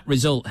 that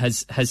result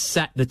has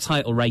set the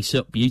title race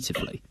up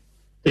beautifully.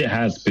 It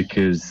has,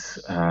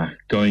 because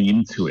going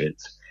into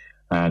it,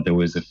 there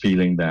was a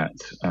feeling that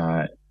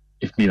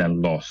if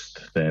Milan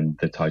lost, then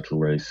the title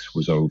race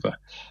was over.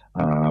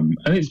 And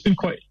it's been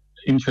quite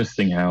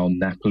interesting how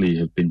Napoli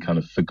have been kind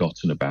of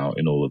forgotten about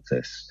in all of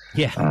this.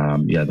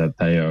 That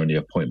they are only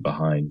a point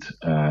behind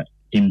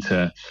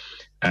Inter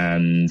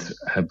and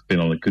have been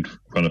on a good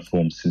run of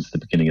form since the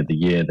beginning of the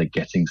year. They're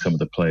getting some of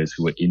the players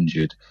who were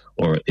injured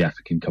or at the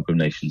African Cup of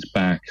Nations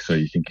back. So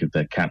you think of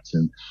their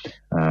captain,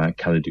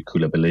 Kalidou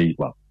Koulibaly,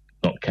 well,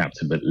 not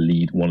captain, but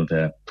one of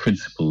their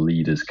principal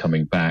leaders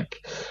coming back.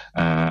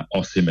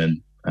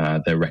 Osimhen,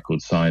 their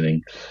record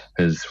signing,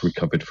 has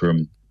recovered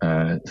from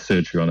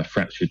surgery on a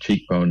fractured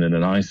cheekbone and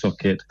an eye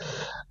socket.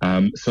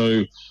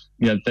 So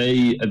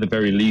they, at the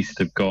very least,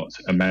 have got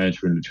a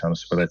manager in Luciano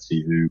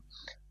Spalletti who,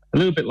 a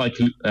little bit like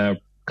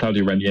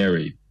Claudio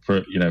Ranieri,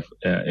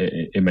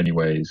 in many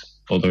ways,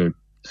 although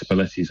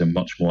Spalletti is a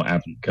much more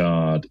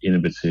avant-garde,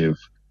 innovative,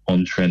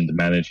 on-trend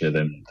manager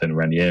than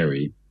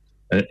Ranieri.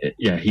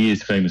 He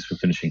is famous for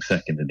finishing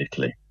second in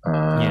Italy.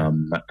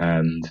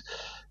 And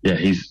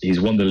he's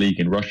won the league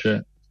in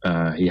Russia.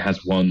 He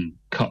has won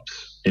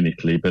cups in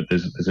Italy, but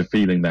there's a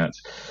feeling that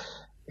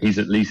he's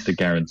at least a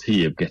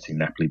guarantee of getting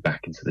Napoli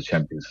back into the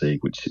Champions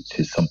League, which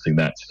is something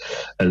that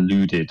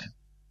eluded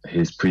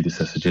his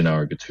predecessor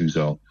Gennaro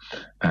Gattuso,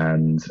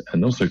 and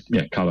also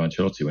Carlo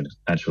Ancelotti, when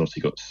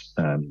Ancelotti got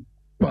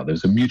there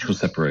was a mutual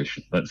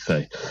separation, let's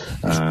say,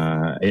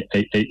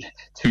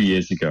 2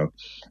 years ago.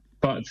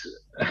 But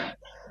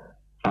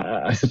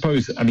I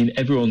suppose,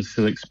 everyone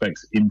still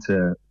expects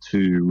Inter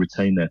to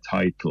retain their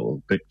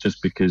title, but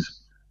just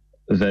because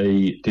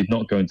they did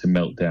not go into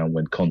meltdown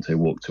when Conte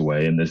walked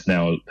away, and there's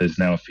now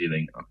a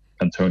feeling,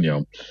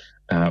 Antonio,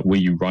 were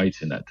you right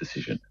in that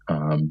decision?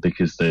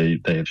 Because they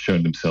have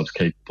shown themselves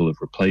capable of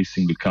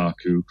replacing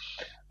Lukaku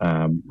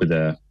with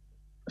a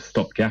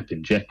stopgap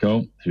in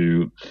Dzeko,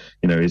 who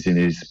is in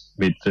his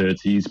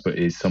mid-30s, but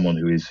is someone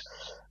who is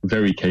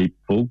very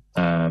capable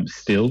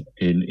still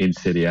in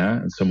Serie A,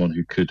 and someone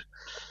who could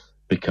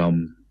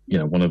become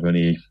one of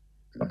only,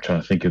 I'm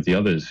trying to think of the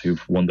others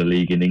who've won the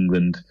league in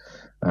England,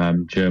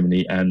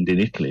 Germany, and in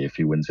Italy if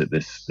he wins it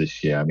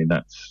this year.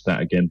 That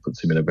again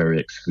puts him in a very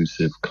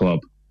exclusive club.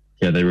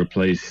 They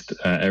replaced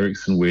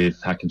Eriksen with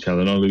Hakan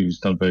Çalhanoğlu, who's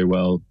done very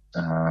well.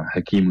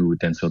 Hakimi with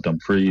Denzel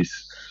Dumfries.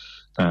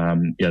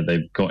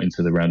 They've got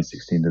into the round of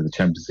 16 of the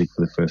Champions League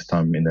for the first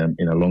time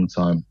in a long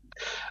time,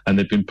 and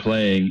they've been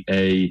playing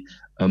a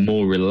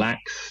more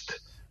relaxed,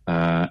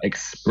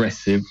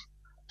 expressive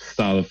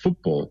style of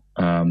football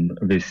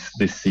this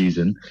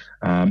season,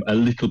 a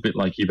little bit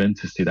like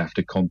Juventus did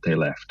after Conte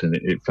left, and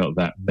it felt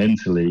that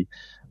mentally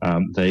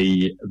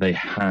they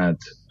had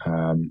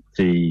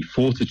the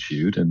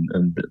fortitude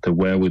and the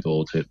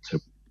wherewithal to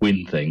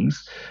win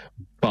things,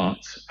 but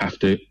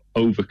after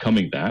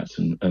overcoming that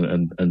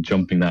and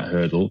jumping that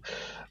hurdle,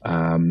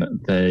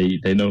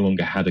 they no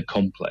longer had a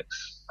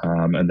complex,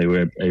 and they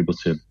were able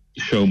to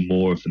show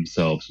more of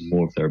themselves and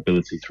more of their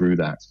ability through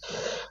that.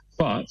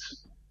 But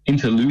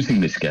Inter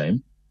losing this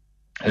game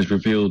has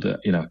revealed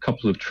a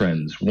couple of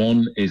trends.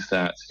 One is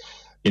that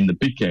in the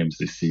big games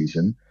this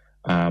season,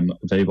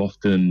 they've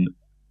often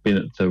been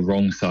at the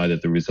wrong side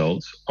of the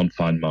results on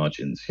fine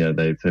margins.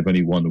 They've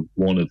only won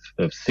one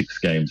of 6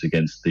 games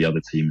against the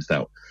other teams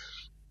that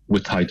were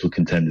title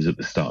contenders at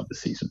the start of the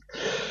season.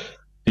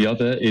 The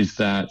other is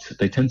that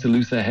they tend to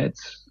lose their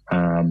heads.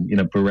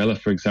 Barella,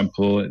 for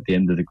example, at the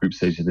end of the group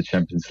stage of the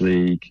Champions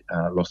League,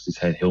 lost his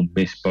head. He'll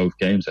miss both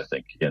games, I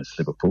think, against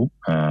Liverpool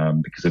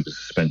because of the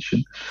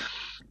suspension.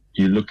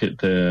 You look at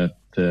the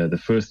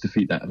first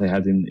defeat that they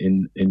had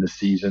in the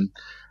season.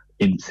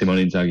 Simone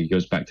Inzaghi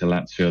goes back to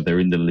Lazio. They're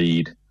in the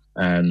lead,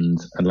 and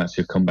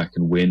Lazio come back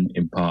and win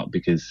in part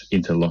because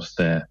Inter lost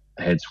their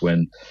heads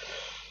when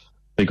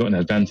they got an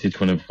advantage.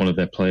 One of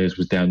their players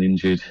was down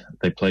injured.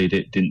 They played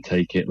it, didn't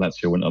take it.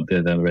 Lazio went up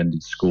there, then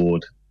ended,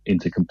 scored.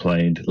 Inter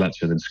complained.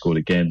 Lazio then scored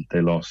again.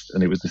 They lost,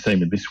 and it was the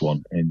same in this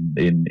one.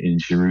 In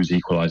Giroud's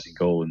equalising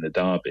goal in the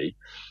derby,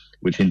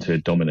 which Inter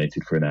had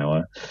dominated for an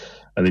hour,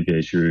 Olivier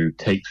Giroud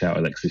takes out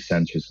Alexis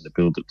Sanchez in the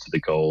build-up to the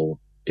goal.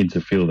 Inter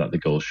feel that the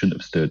goal shouldn't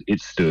have stood.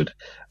 It stood,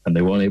 and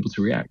they weren't able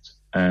to react.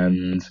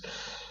 And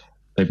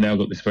they've now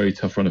got this very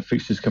tough run of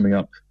fixtures coming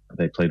up.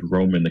 They played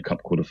Roma in the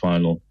Cup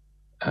quarter-final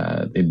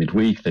in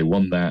midweek. They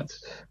won that,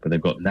 but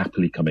they've got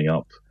Napoli coming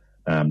up.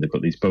 They've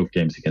got these both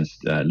games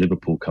against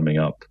Liverpool coming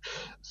up.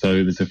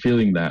 So there's a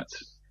feeling that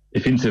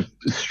if Inter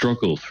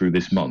struggle through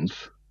this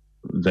month,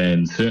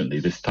 then certainly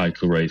this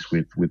title race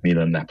with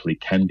Milan and Napoli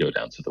can go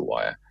down to the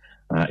wire.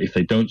 If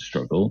they don't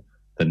struggle,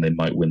 then they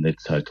might win the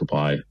title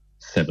by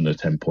 7 or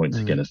 10 points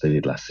again, as they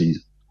did last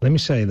season. Let me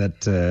say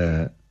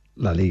that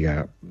La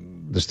Liga,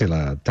 there's still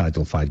a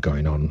title fight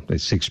going on.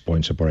 There's 6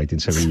 points separating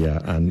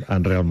Sevilla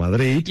and Real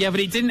Madrid. Yeah, but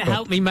it didn't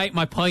help me make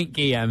my point,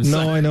 Guillaume.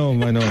 So. No, I know.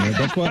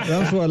 That's why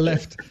I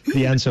left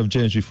the answer of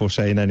James before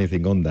saying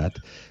anything on that.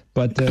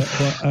 But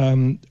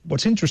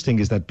what's interesting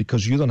is that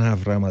because you don't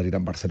have Real Madrid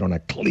and Barcelona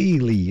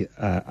clearly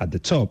at the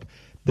top,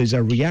 there's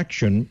a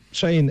reaction,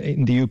 say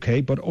in the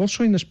UK, but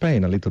also in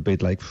Spain a little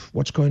bit, like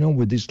what's going on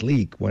with this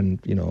league when,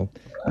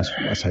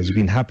 as has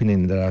been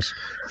happening in the last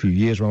few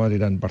years, Real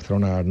Madrid and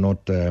Barcelona are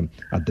not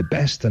at the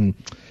best. And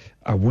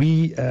do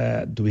we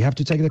have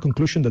to take the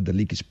conclusion that the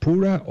league is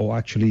poorer or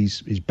actually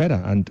is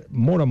better? And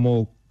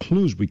more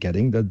clues we're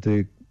getting that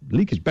the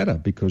league is better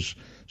because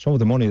some of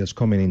the money that's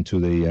coming into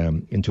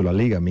La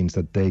Liga means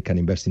that they can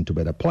invest into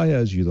better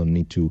players. You don't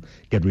need to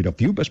get rid of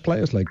your best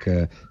players like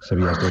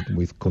Sevilla's done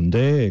with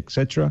Condé,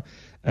 etc.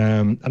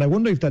 And I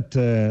wonder if that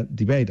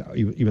debate,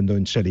 even though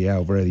in Serie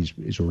A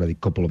is already a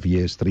couple of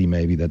years, 3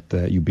 maybe, that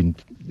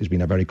it's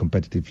been a very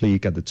competitive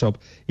league at the top.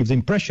 If the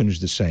impression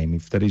is the same,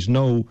 if there is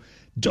no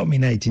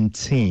dominating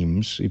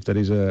teams, if there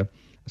is a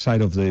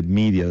side of the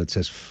media that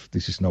says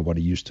this is not what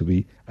it used to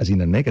be, as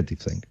in a negative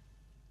thing.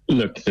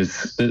 Look,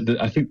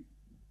 I think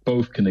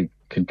both can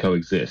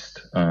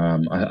coexist.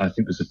 I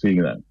think there's a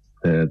feeling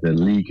that the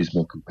league is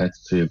more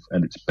competitive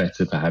and it's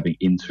better for having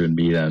Inter and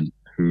Milan,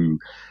 who,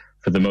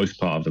 for the most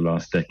part of the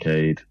last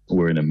decade,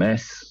 were in a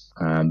mess.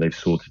 They've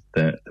sorted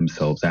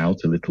themselves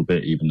out a little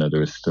bit, even though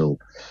there are still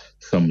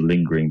some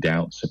lingering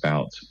doubts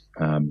about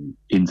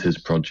Inter's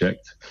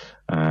project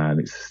and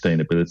its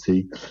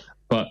sustainability.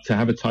 But to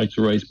have a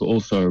title race, but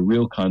also a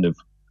real kind of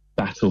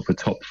battle for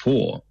top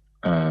 4,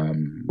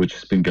 which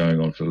has been going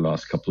on for the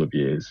last couple of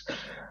years,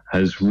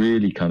 has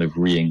really kind of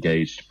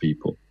re-engaged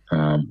people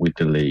with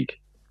the league.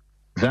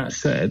 That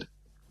said,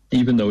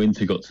 even though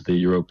Inter got to the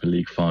Europa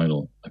League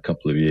final a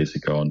couple of years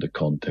ago under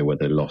Conte, where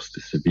they lost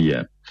to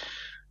Sevilla,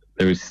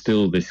 there is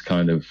still this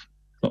kind of,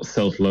 not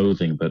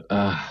self-loathing, but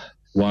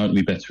why aren't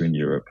we better in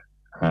Europe?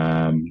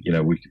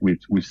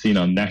 We've seen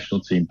our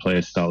national team play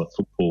a style of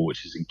football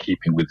which is in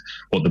keeping with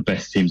what the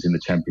best teams in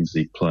the Champions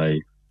League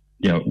play.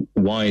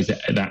 Why is it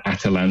that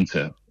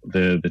Atalanta,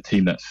 the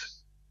team that's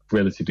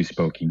relatively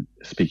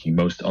speaking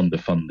most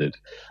underfunded,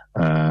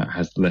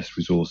 has less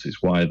resources?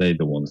 Why are they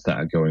the ones that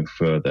are going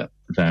further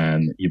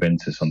than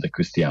Juventus under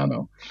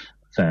Cristiano,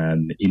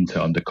 than Inter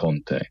under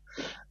Conte?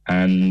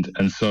 And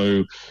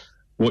so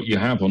what you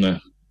have on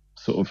a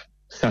sort of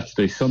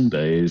Saturday,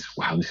 Sunday is,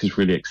 wow, this is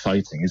really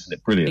exciting, isn't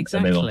it? Brilliant.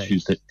 Exactly. And then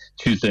on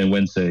Tuesday and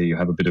Wednesday, you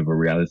have a bit of a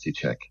reality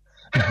check.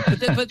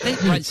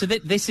 Right, so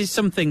this is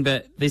something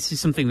that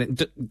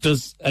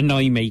does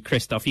annoy me,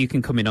 Christoph. You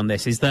can come in on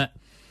this. Is that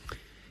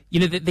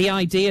the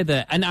idea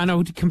that, and I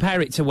would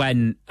compare it to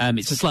when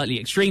it's a slightly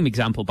extreme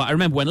example, but I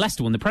remember when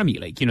Leicester won the Premier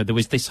League. There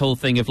was this whole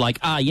thing of like,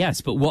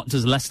 yes, but what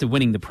does Leicester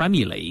winning the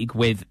Premier League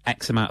with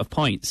X amount of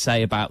points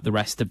say about the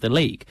rest of the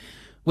league?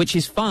 which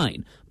is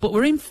fine. But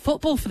we're in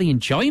football for the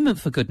enjoyment,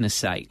 for goodness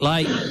sake.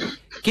 Like,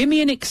 give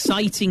me an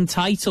exciting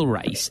title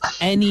race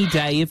any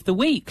day of the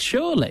week,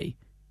 surely.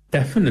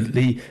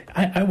 Definitely.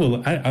 I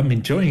will. I'm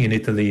enjoying in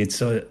Italy.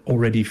 It's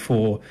already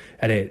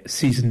at a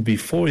season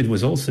before. It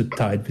was also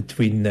tied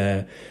between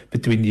the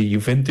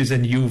Juventus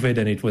and Juve,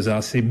 and it was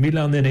AC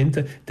Milan and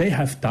Inter. They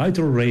have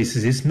title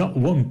races. It's not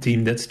one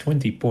team that's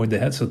 20 points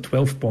ahead, so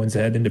 12 points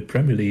ahead in the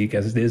Premier League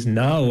as it is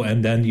now.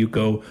 And then you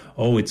go,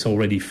 oh, it's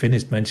already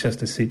finished.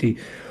 Manchester City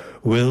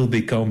will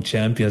become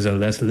champions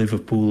unless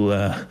Liverpool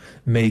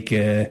make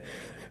a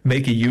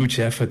huge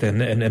effort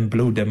and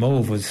blow them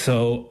over.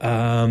 So.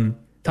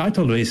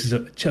 Title races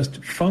are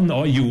just fun,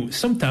 or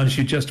sometimes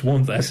you just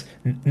want, as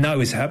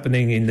now is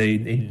happening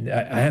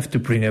I have to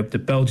bring up the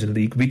Belgian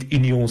league with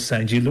Union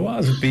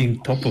Saint-Gilloise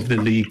being top of the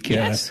league.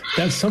 Yes.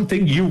 That's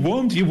something you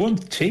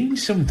want change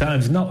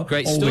sometimes, not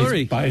great always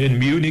story. Bayern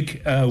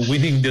Munich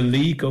winning the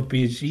league or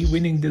PSG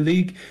winning the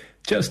league.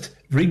 Just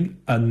bring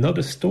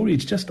another story.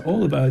 It's just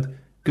all about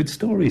good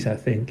stories, I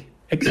think.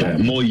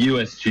 Exactly. More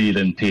USG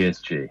than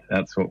PSG.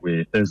 That's what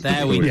we.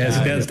 There we go.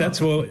 Yes,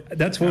 that's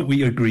what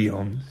we agree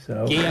on.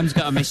 So Guillaume's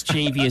got a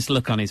mischievous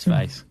look on his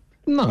face.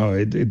 No,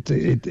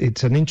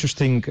 it's an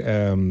interesting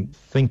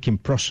thinking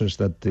process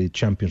that the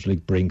Champions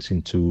League brings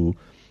into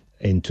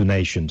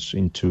nations,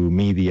 into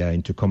media,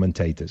 into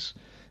commentators,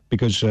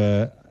 because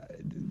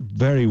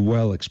very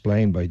well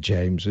explained by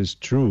James. It's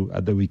true.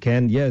 At the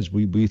weekend, yes,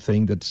 we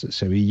think that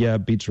Sevilla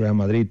beats Real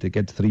Madrid. They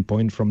get 3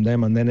 points from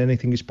them, and then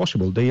anything is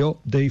possible.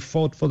 They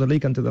fought for the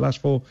league until the last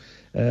four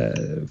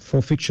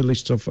fixture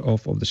lists of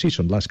the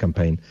season, last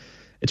campaign.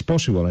 It's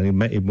possible,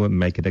 and it will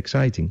make it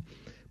exciting.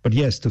 But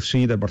yes, to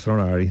see that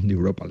Barcelona are in the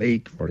Europa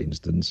League, for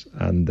instance,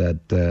 and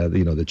that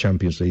the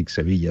Champions League,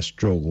 Sevilla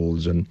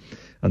struggles and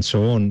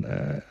so on,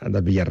 and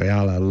that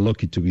Villarreal are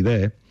lucky to be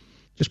there,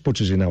 just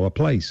puts us in our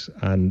place,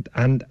 and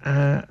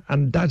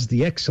that's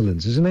the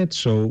excellence, isn't it?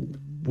 So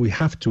we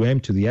have to aim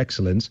to the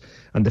excellence,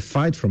 and the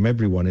fight from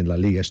everyone in La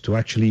Liga is to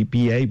actually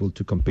be able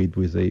to compete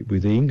with the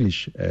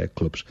English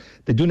clubs.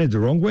 They're doing it the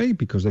wrong way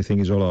because they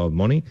think it's all about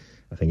money.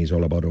 I think it's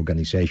all about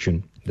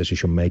organization,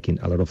 decision making,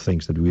 a lot of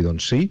things that we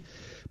don't see.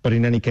 But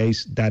in any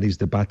case, that is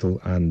the battle,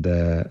 and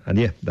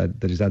yeah,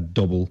 there is that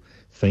double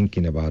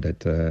thinking about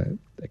it.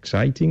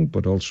 Exciting,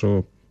 but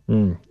also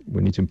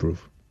we need to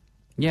improve.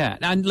 Yeah,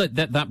 and look,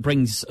 that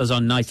brings us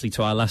on nicely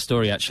to our last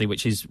story, actually,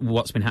 which is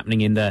what's been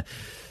happening in the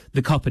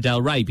Copa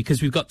del Rey,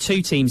 because we've got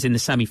two teams in the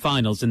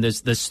semi-finals, and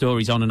there's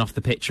stories on and off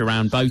the pitch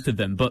around both of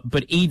them.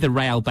 But either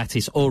Real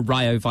Betis or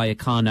Rayo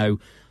Vallecano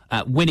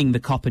winning the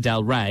Copa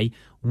del Rey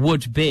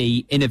would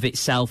be, in of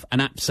itself, an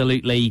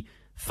absolutely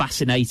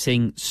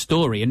fascinating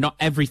story, and not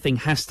everything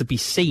has to be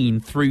seen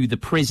through the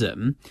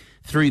prism,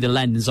 through the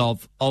lens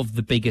of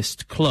the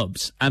biggest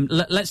clubs.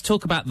 Let's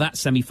talk about that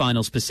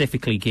semi-final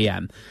specifically,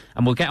 Guillaume,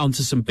 and we'll get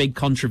onto some big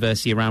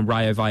controversy around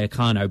Rayo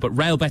Vallecano. But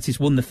Real Betis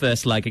won the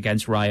first leg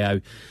against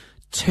Rayo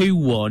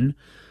 2-1,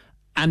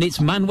 and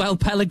it's Manuel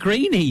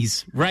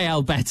Pellegrini's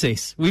Real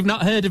Betis. We've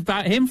not heard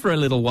about him for a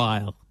little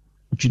while.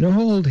 Do you know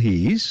how old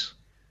he is?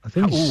 I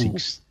think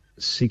he's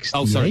 68.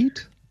 Oh, sorry.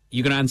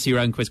 You're going to answer your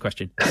own quiz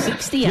question.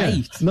 68?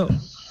 Yeah, no,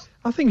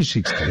 I think he's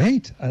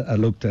 68. I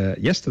looked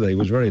yesterday. It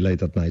was very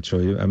late at night, so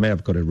I may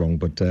have got it wrong,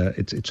 but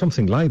it's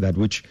something like that,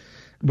 which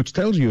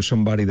tells you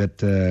somebody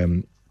that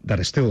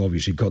has still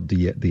obviously got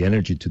the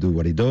energy to do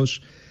what he does,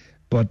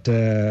 but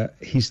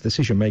his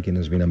decision making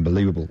has been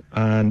unbelievable.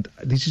 And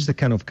this is the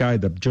kind of guy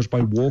that just by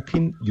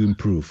walking you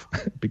improve,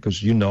 because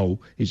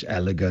he's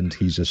elegant,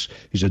 he's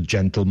a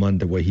gentleman,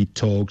 the way he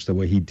talks, the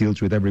way he deals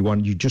with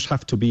everyone. You just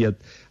have to be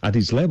at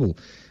his level.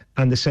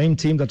 And the same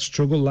team that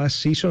struggled last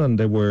season, and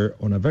they were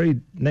on a very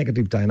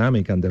negative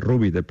dynamic, and the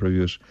Rubi, the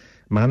previous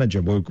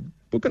manager, were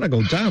going to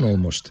go down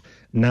almost.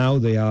 Now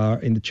they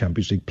are in the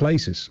Champions League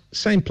places.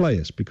 Same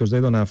players, because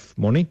they don't have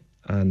money,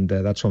 and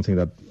that's something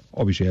that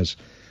obviously has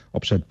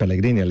upset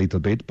Pellegrini a little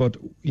bit. But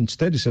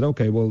instead he said,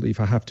 okay, well, if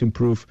I have to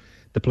improve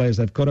the players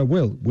I've got, I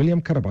will.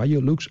 William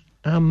Carvalho looks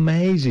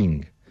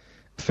amazing.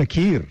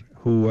 Fekir,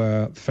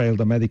 who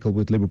failed a medical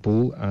with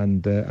Liverpool,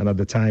 and at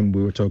the time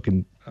we were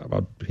talking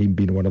about him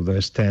being one of the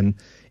best 10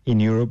 in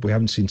Europe. We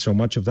haven't seen so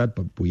much of that,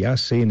 but we are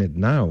seeing it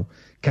now.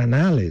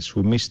 Canales,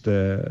 who missed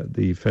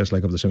the first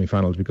leg of the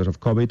semi-finals because of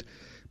COVID,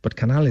 but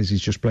Canales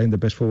is just playing the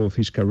best football of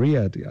his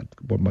career at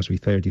what must be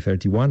 30,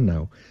 31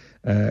 now.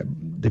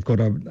 They've got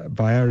a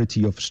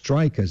variety of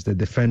strikers that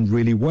defend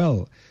really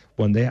well,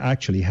 when they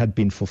actually had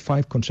been for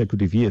 5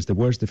 consecutive years the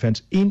worst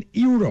defense in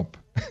Europe.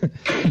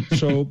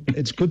 So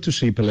it's good to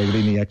see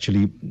Pellegrini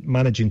actually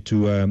managing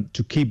to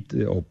keep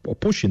or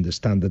pushing the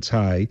standards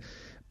high,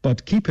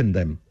 but keeping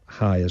them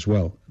high as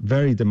well.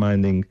 Very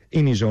demanding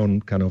in his own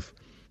kind of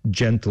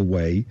gentle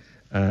way,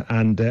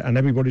 and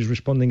everybody's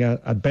responding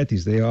at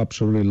Betis. They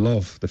absolutely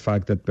love the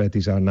fact that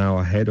Betis are now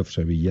ahead of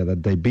Sevilla,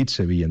 that they beat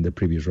Sevilla in the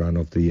previous round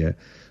of the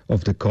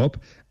Cup,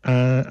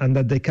 and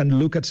that they can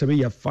look at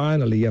Sevilla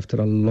finally after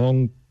a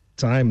long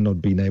time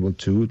not being able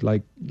to,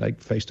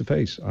 like face to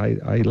face,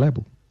 eye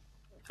level.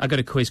 I got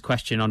a quiz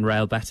question on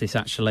Real Betis,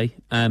 actually.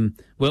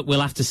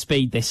 We'll have to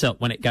speed this up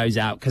when it goes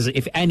out, because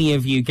if any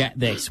of you get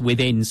this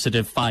within sort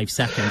of 5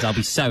 seconds, I'll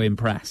be so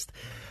impressed.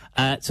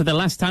 So the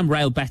last time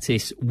Real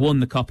Betis won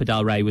the Copa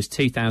del Rey was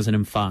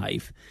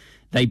 2005.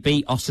 They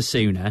beat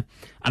Osasuna.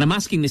 And I'm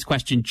asking this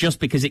question just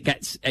because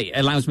it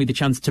allows me the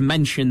chance to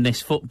mention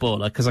this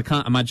footballer, because I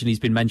can't imagine he's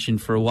been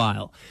mentioned for a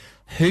while.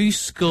 Who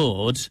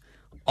scored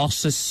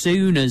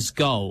Osasuna's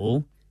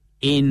goal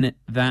in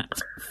that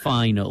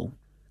final?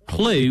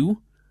 Clue: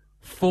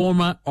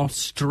 former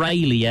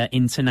Australia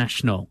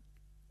international.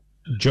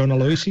 John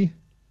Aloisi?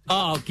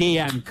 Oh,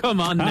 Guillaume,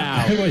 come on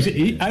now.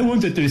 I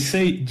wanted to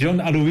say John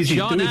Aloisi.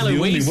 John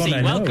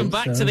Aloisi, welcome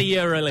back to the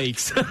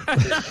EuroLeagues.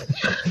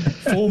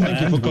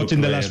 Thank you for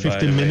cutting the last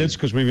 15 minutes,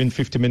 because we've been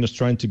 50 minutes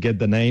trying to get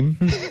the name.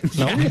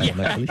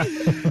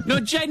 No,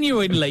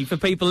 genuinely, for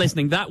people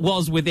listening, that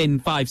was within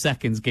 5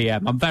 seconds,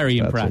 Guillaume. I'm very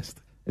impressed.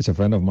 It's a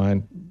friend of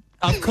mine.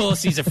 Of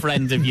course he's a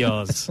friend of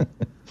yours.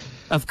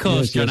 Of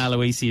course, John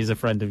Aloisi is a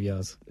friend of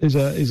yours. He's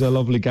a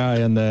lovely guy,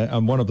 and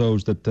I'm one of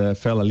those that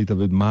fell a little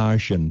bit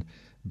Martian,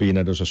 being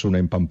at Osasuna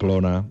in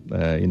Pamplona,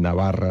 in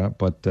Navarra,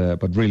 but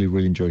really,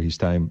 really enjoyed his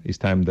time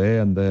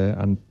there, and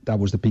that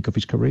was the peak of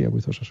his career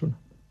with Osasuna.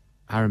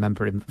 I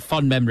remember him.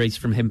 Fond memories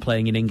from him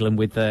playing in England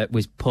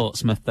with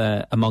Portsmouth,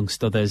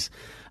 amongst others.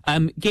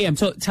 Guillaume,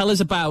 tell us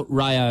about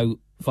Rayo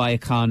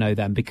Vallecano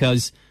then,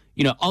 because,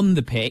 you know, on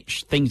the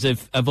pitch, things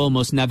have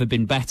almost never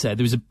been better.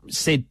 There was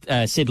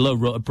Sid Lowe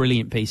wrote a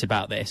brilliant piece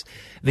about this.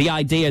 The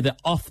idea that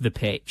off the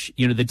pitch,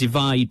 you know, the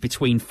divide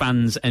between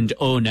fans and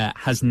owner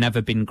has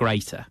never been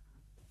greater.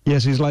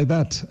 Yes, it's like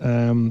that.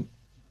 On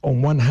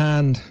one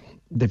hand,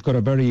 they've got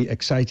a very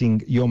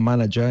exciting young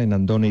manager in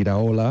Andoni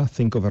Iraola.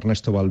 Think of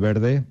Ernesto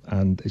Valverde,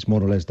 and it's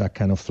more or less that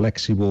kind of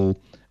flexible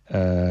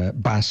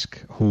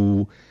Basque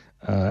who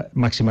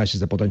maximizes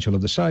the potential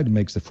of the side,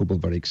 makes the football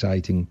very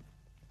exciting.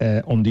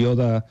 On the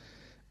other,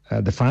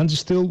 the fans are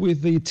still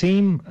with the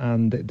team,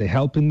 and they're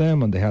helping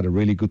them, and they had a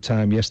really good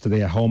time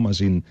yesterday at home,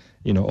 as in,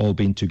 you know, all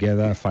being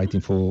together,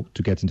 fighting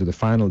to get into the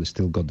final. They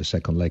still got the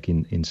second leg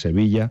in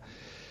Sevilla.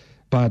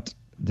 But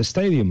the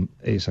stadium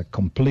is a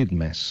complete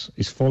mess.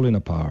 It's falling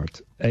apart.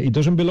 It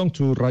doesn't belong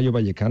to Rayo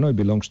Vallecano. It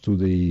belongs to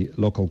the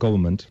local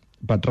government.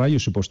 But Rayo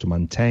is supposed to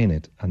maintain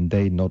it, and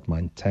they're not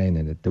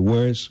maintaining it. The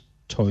worst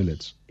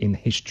toilets in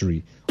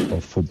history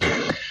of football.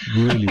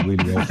 Really,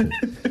 really awful.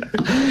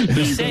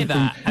 You say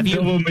that. Have you?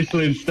 Double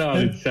Michelin star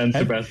in San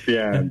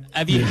Sebastian.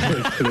 Have you?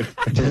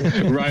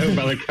 Rayo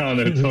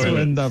Vallecano toilet. To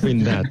end up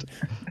in that.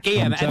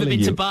 Guillaume, ever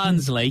been to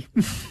Barnsley?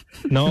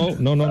 No.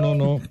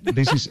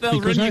 This is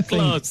They'll because run you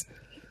close.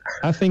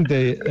 I think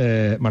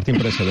Martin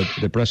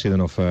Presa, the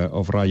president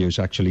of Rayo, is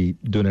actually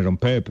doing it on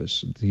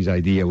purpose. His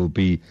idea will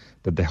be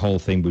that the whole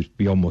thing would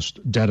be almost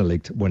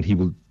derelict when he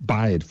will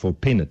buy it for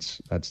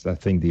peanuts. That's, I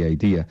think, the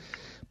idea.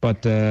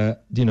 But,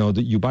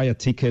 you buy a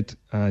ticket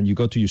and you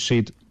go to your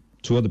seat.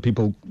 Two other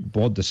people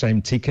bought the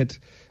same ticket.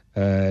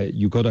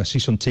 You got a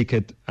season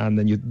ticket and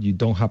then you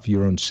don't have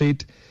your own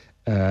seat.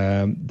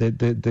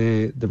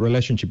 The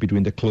relationship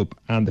between the club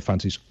and the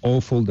fans is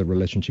awful. The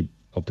relationship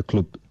of the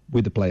club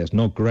with the players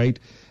not great,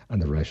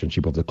 and the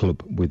relationship of the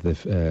club with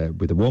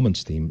the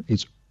women's team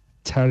is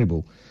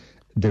terrible.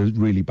 They're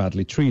really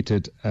badly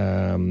treated.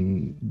 I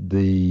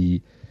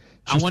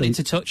wanted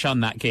to touch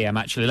on that, Guillaume.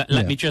 Actually,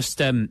 let me just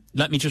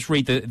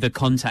read the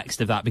context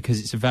of that,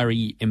 because it's a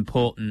very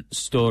important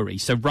story.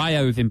 So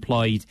Rayo have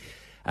employed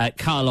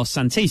Carlos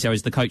Santiso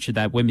as the coach of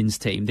their women's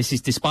team. This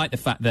is despite the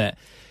fact that,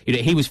 you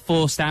know, he was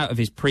forced out of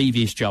his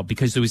previous job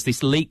because there was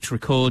this leaked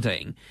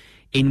recording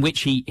in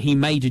which he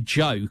made a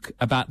joke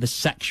about the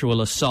sexual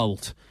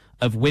assault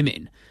of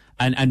women.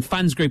 And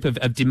fans group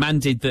have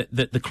demanded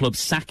that the club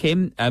sack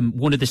him.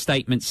 One of the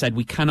statements said,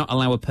 "We cannot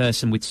allow a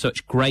person with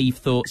such grave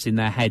thoughts in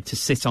their head to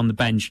sit on the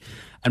bench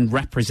and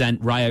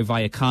represent Rayo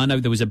Vallecano."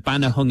 There was a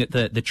banner hung at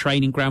the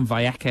training ground,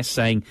 Vallecas,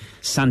 saying,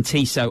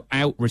 "Santiso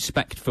out,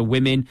 respect for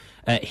women."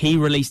 He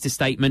released a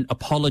statement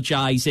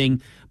apologising.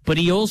 But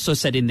he also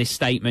said in this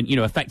statement, you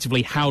know,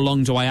 effectively, how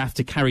long do I have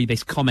to carry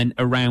this comment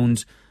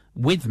around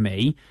with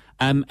me?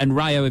 And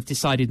Rayo have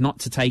decided not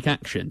to take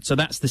action. So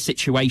that's the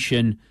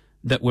situation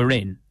that we're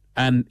in.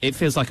 It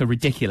feels like a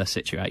ridiculous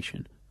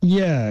situation.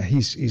 Yeah,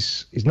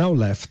 he's now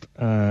left,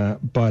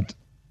 but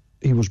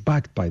he was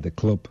backed by the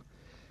club.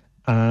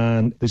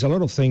 And there's a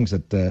lot of things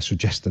that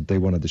suggest that they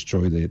want to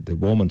destroy the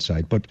women's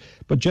side. But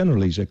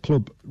generally, it's a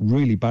club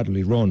really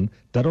badly run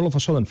that all of a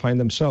sudden find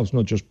themselves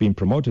not just being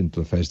promoted into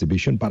the first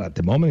division, but at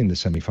the moment in the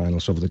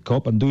semi-finals of the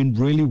Cup and doing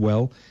really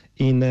well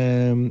in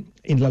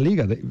La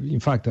Liga. In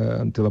fact,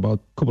 until about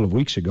a couple of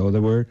weeks ago, they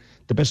were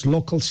the best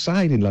local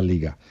side in La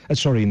Liga.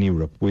 In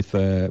Europe, with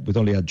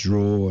only a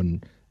draw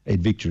and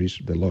 8 victories.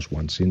 They lost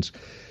one since.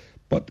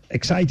 But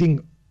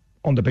exciting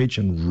on the pitch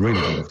and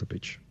really good off the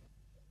pitch.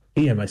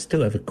 Ian, I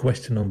still have a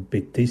question on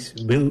Betis.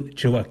 Will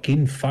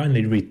Joaquin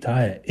finally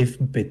retire if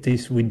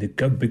Betis win the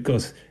cup?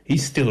 Because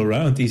he's still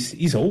around.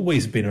 He's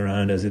always been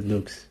around, as it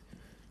looks.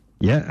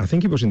 Yeah, I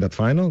think he was in that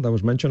final that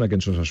was mentioned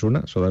against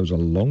Osasuna, so that was a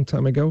long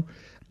time ago.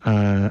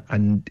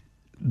 And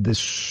the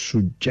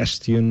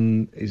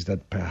suggestion is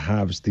that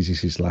perhaps this is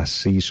his last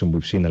season.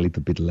 We've seen a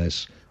little bit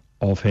less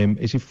of him.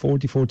 Is he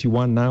 40,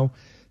 41 now?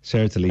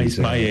 Certainly. He's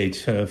my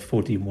age,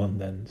 41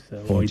 then.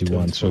 So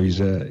 41, so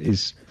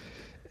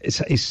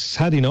he's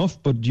had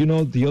enough. But,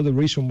 the other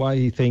reason why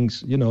he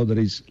thinks, that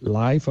his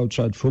life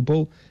outside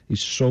football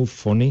is so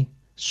funny,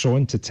 so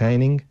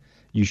entertaining.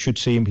 You should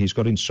see him. He's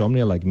got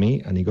insomnia like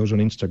me, and he goes on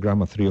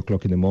Instagram at 3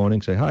 o'clock in the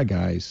morning, say, "Hi,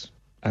 guys.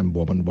 And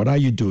woman, what are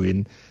you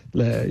doing?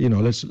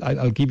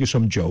 I'll give you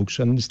some jokes,"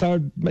 and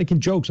start making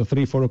jokes at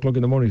 3, 4 o'clock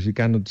in the morning. He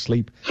cannot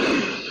sleep.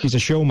 He's a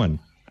showman,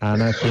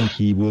 and I think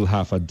he will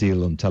have a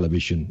deal on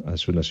television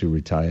as soon as he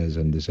retires,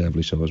 and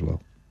deservedly so as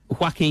well.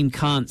 Joaquin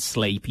can't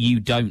sleep. You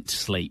don't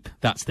sleep.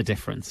 That's the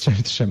difference.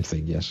 Same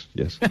thing. Yes.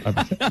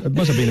 It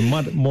must have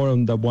been more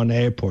on that one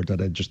airport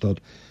that I just thought,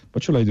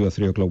 what should I do at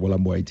 3 o'clock while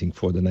I'm waiting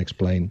for the next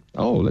plane?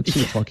 Oh, let's see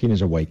if Joaquin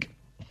is awake.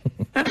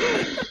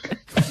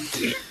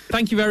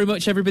 Thank you very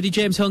much, everybody.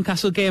 James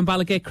Horncastle, Guillaume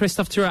Balaguer,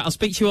 Christophe Tourette. I'll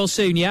speak to you all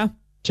soon, yeah?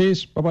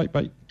 Cheers. Bye-bye.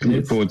 Bye.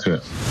 Look forward to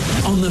it.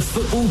 On the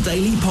Football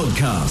Daily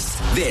Podcast,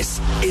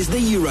 this is the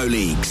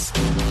EuroLeagues.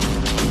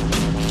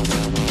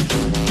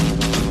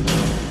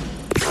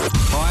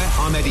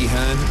 Hi, I'm Eddie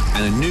Hearn,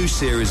 and a new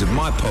series of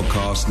my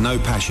podcast, No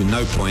Passion,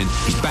 No Point,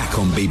 is back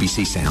on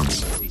BBC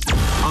Sounds.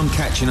 I'm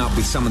catching up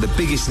with some of the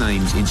biggest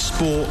names in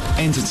sport,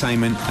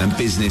 entertainment and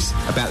business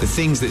about the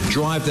things that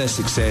drive their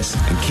success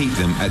and keep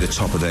them at the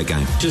top of their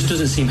game. Just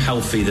doesn't seem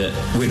healthy that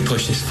we'd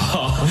push this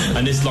far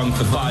and this long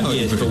for 5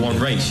 years for one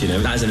race,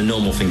 That isn't a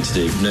normal thing to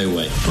do. No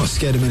way. Not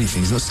scared of many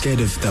things. Not scared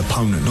of the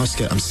opponent.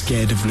 I'm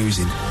scared of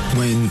losing.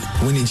 When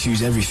winning to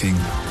use everything,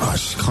 I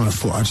just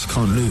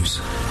can't lose.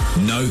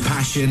 No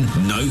Passion,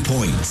 No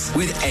Points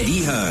with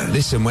Eddie Hearn.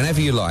 Listen whenever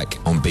you like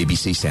on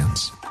BBC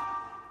Sounds.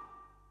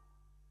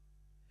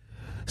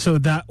 So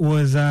that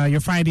was your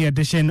Friday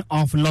edition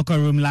of Locker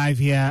Room Live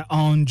here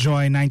on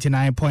Joy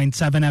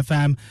 99.7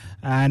 FM.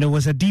 And it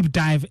was a deep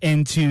dive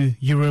into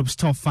Europe's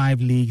top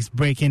 5 leagues,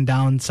 breaking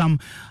down some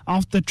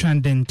of the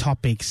trending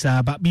topics.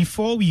 But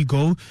before we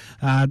go,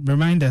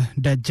 reminder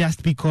that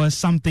just because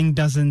something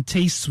doesn't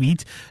taste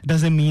sweet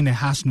doesn't mean it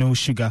has no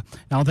sugar.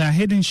 Now, there are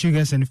hidden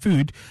sugars in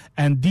food,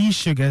 and these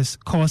sugars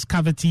cause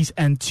cavities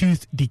and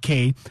tooth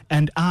decay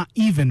and are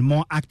even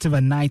more active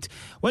at night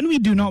when we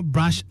do not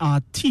brush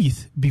our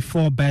teeth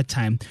before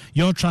bedtime.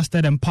 Your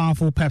trusted and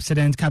powerful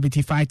Pepsodent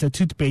Cavity Fighter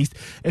toothpaste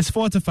is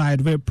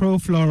fortified with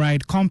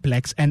Pro-Fluoride Complex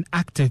and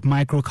active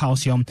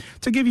microcalcium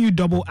to give you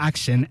double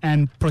action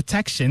and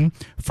protection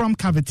from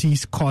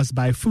cavities caused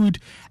by food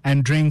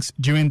and drinks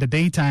during the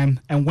daytime,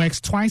 and works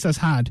twice as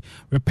hard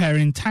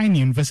repairing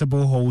tiny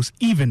invisible holes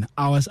even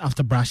hours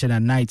after brushing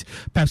at night.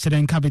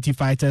 Pepsodent Cavity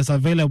Fighter is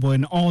available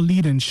in all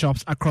leading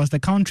shops across the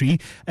country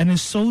and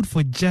is sold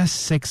for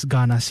just 6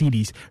 Ghana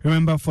cedis.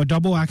 Remember, for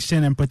double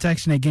action and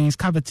protection against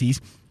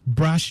cavities,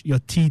 brush your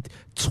teeth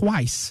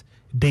twice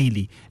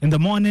daily, in the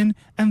morning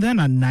and then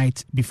at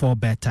night before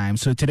bedtime.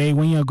 So today,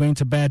 when you're going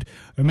to bed,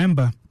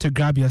 remember to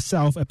grab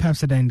yourself a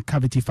Pepsodent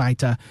Cavity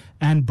Fighter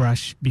and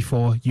brush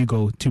before you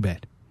go to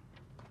bed.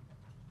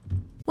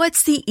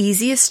 What's the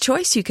easiest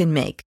choice you can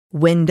make?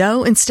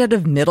 Window instead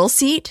of middle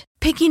seat?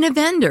 Picking a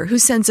vendor who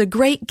sends a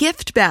great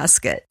gift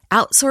basket?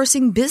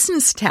 Outsourcing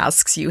business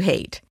tasks you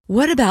hate?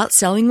 What about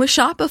selling with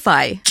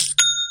Shopify?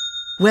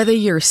 Whether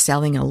you're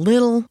selling a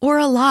little or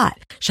a lot,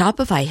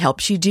 Shopify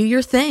helps you do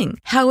your thing,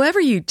 however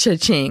you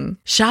cha-ching.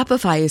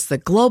 Shopify is the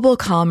global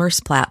commerce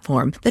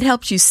platform that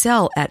helps you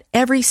sell at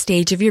every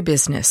stage of your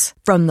business.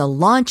 From the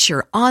launch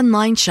your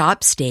online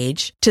shop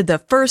stage to the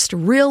first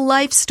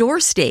real-life store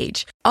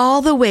stage,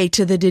 all the way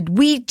to the did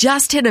we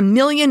just hit 1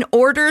 million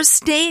orders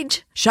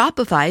stage.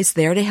 Shopify's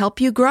there to help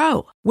you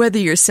grow. Whether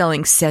you're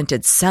selling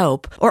scented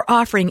soap or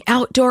offering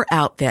outdoor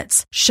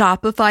outfits,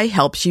 Shopify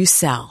helps you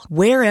sell.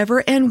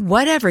 Wherever and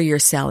whatever you're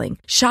selling,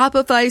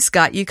 Shopify's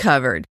got you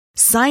covered.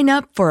 Sign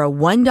up for a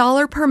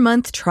 $1 per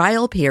month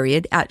trial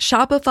period at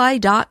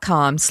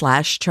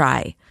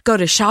shopify.com/try. Go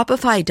to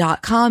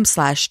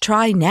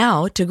shopify.com/try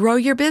now to grow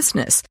your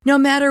business, no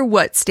matter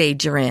what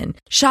stage you're in.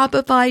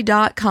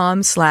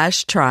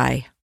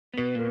 Shopify.com/try.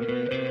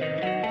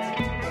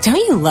 Don't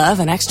you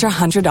love an extra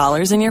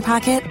 $100 in your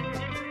pocket?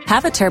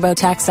 Have a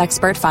TurboTax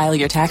expert file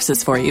your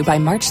taxes for you by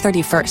March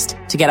 31st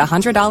to get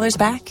 $100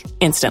 back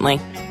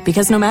instantly.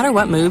 Because no matter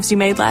what moves you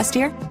made last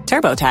year,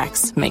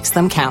 TurboTax makes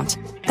them count.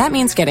 That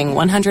means getting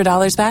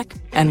 $100 back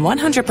and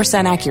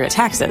 100% accurate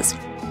taxes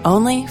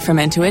only from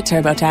Intuit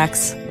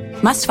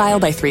TurboTax. Must file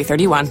by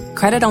 3/31.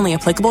 Credit only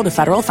applicable to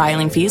federal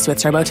filing fees with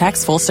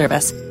TurboTax full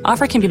service.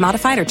 Offer can be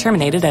modified or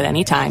terminated at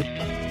any time.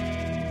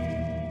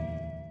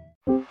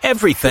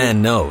 Every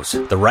fan knows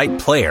the right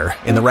player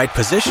in the right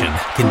position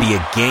can be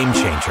a game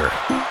changer.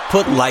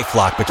 Put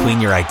LifeLock between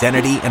your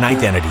identity and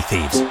identity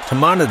thieves to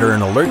monitor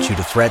and alert you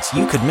to threats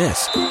you could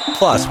miss.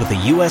 Plus, with a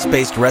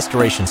U.S.-based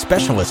restoration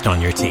specialist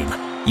on your team,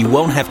 you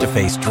won't have to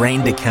face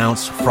drained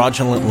accounts,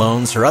 fraudulent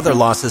loans, or other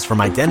losses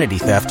from identity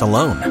theft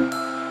alone.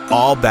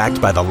 All backed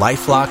by the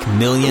LifeLock $1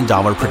 Million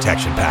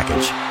Protection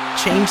Package.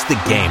 Change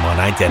the game on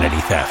identity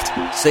theft.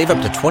 Save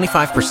up to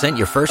 25%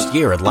 your first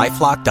year at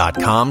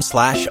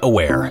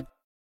LifeLock.com/aware.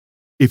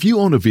 If you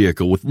own a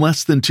vehicle with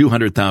less than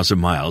 200,000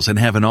 miles and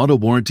have an auto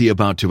warranty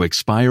about to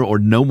expire or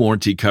no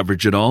warranty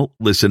coverage at all,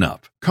 listen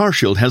up.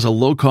 CarShield has a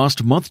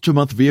low-cost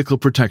month-to-month vehicle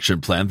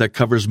protection plan that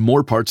covers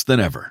more parts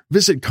than ever.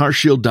 Visit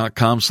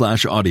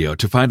carshield.com/audio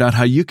to find out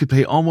how you could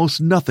pay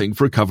almost nothing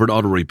for covered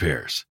auto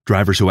repairs.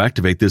 Drivers who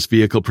activate this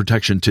vehicle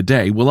protection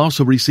today will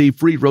also receive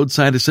free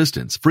roadside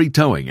assistance, free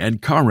towing,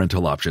 and car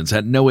rental options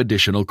at no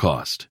additional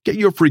cost. Get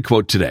your free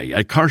quote today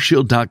at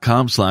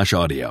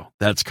carshield.com/audio.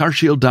 That's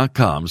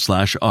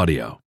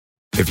carshield.com/audio.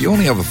 If you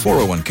only have a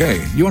 401k,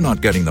 you're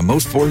not getting the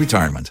most for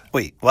retirement.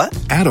 Wait, what?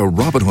 Add a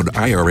Robinhood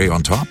IRA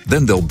on top,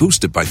 then they'll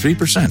boost it by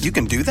 3%. You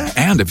can do that?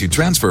 And if you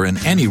transfer in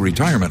any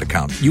retirement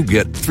account, you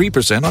get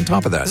 3% on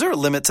top of that. Is there a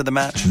limit to the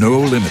match? No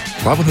limit.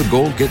 Robinhood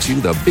Gold gets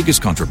you the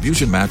biggest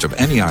contribution match of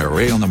any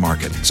IRA on the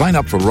market. Sign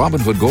up for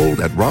Robinhood Gold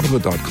at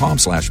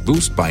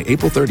Robinhood.com/boost by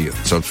April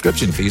 30th.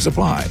 Subscription fees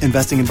apply.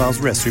 Investing involves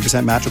risk.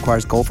 3% match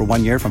requires gold for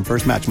 1 year from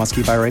first match. Must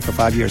keep IRA for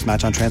 5 years.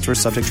 Match on transfers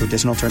subject to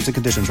additional terms and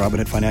conditions.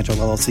 Robinhood Financial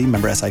LLC,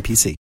 member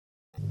SIPC.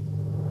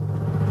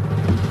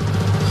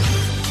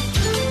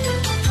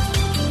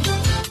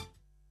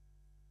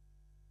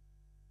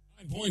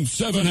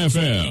 99.7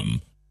 FM.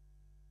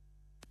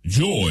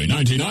 Joy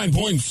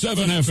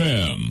 99.7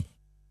 FM.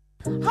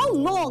 How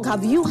long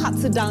have you had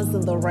to dance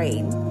in the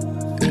rain?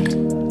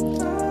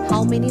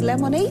 How many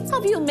lemonades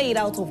have you made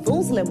out of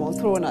those lemons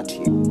thrown at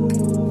you?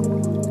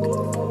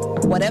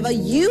 Whatever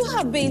you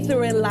have been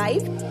through in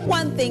life,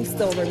 one thing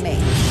still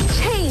remains: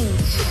 change.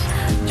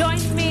 Join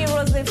me,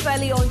 Rosie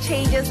Felly, on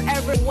Changes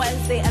every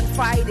Wednesday and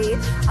Friday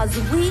as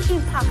we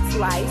impact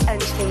lives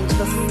and change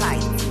the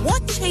society.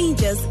 What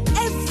changes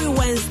every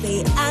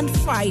Wednesday and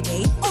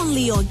Friday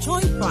only on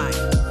Joy Prime?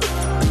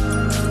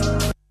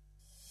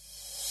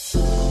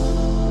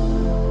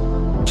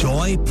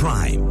 Joy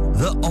Prime,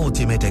 the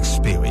ultimate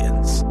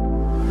experience.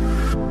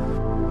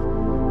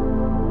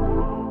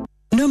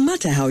 No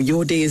matter how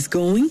your day is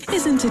going,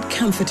 isn't it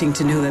comforting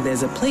to know that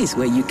there's a place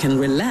where you can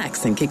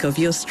relax and kick off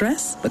your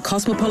stress? The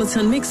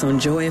Cosmopolitan Mix on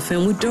Joy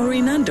FM with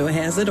Doreen Nando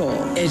has it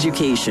all.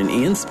 Education,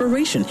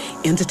 inspiration,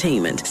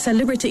 entertainment,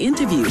 celebrity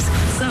interviews.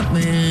 What's up,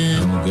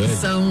 man? I'm good.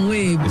 Some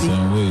way,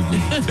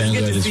 Thank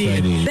God it's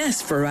Friday.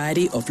 Best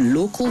variety of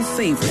local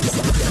favorites.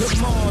 Good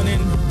morning.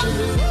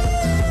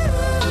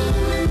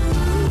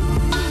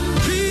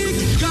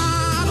 Big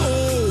God,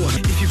 oh.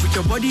 If you put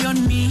your body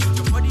on me,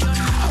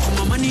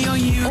 money on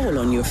you. All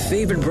on your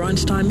favorite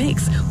brunch time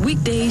mix.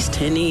 Weekdays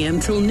 10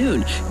 a.m. till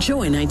noon.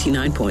 Joy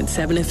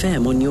 99.7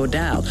 FM on your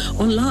dial,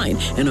 online,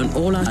 and on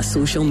all our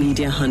social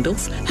media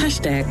handles.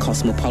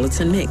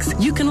 #Cosmopolitan Mix.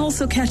 You can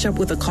also catch up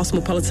with the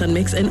Cosmopolitan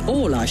Mix and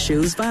all our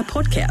shows via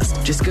podcast.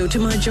 Just go to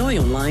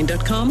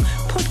myjoyonline.com,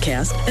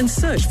 podcast, and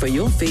search for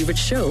your favorite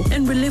show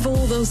and relive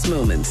all those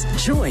moments.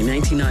 Joy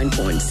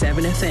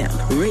 99.7 FM.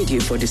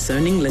 Radio for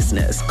discerning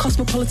listeners.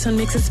 Cosmopolitan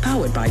Mix is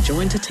powered by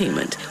Joy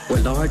Entertainment.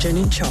 We're large and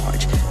in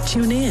charge.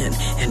 Tune in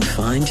and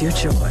find your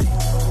joy.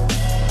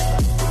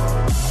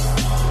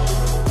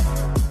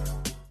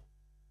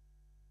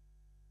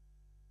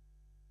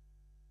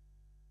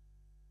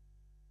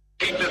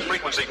 Keep this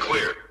frequency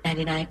clear.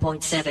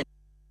 99.7.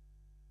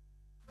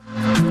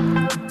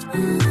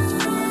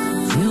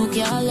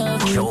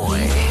 Joy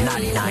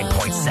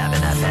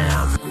 99.7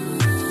 FM.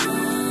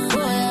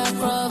 Boy, I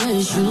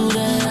promise you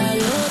that I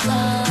look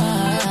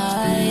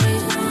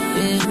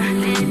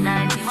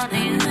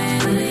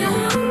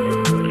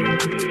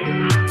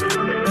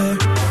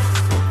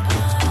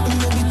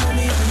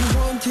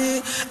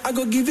I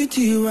go give it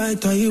to you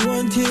right how you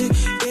want it.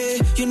 Yeah,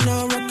 you're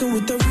not rocking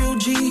with the real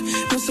G.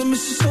 No, I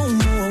miss you so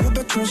more. I hope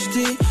I trust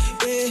it.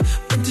 Yeah,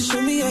 but to show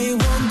me how you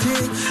want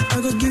it.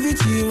 I go give it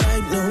to you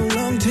right, no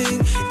long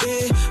thing.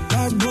 Yeah,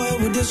 bad boy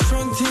with the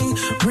strong thing.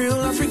 Real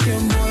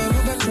African boy, I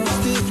hope I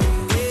trust it.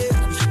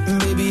 Yeah,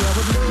 maybe I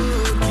would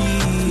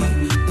low-key.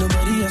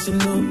 Nobody has to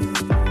know.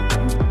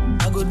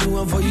 I go do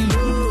one for you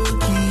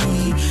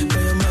low-key. By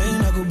your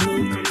mind, I go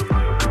blue.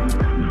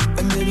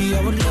 And maybe I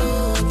would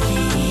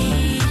low-key.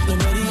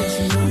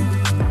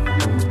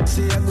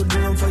 Say I go do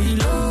them for you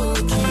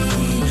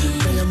low-key.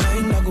 Tell your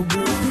mind I go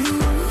blue.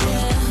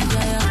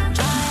 Yeah,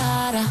 try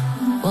harder.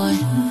 Boy,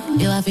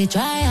 you have to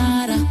try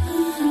harder.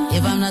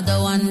 If I'm not the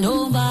one,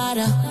 don't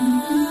bother.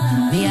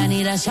 Me, I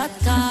need a shot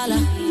caller.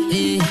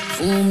 Hey,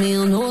 full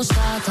meal, no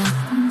starter.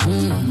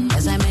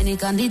 Er zijn many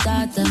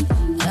kandidaten.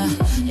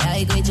 Ja,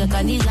 ik weet je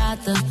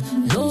kandidaten.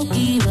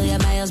 Low-key wil je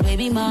mij als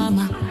baby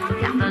mama.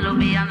 Ja, geloof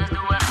me, anders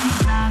doen we geen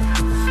zaken.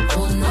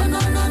 Oh, no, no,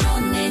 no, no,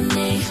 nee,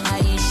 nee.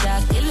 Aisha,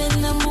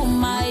 killing the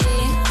mama,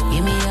 yeah.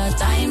 Give me your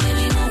time,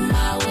 baby, move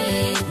my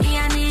way. Me,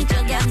 I need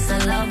your gangsta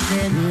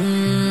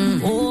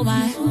loving. Oh,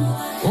 my,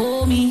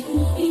 oh, me,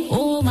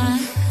 oh, my.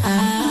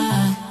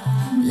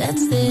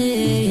 Let's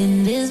stay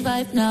in this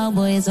vibe now,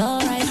 boy, it's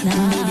alright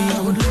now. Maybe I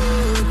would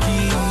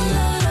low-key.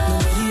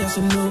 Nobody has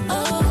to know. I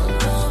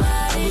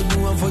would do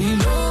one for you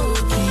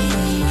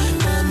low-key. No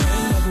man, I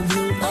would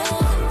blue.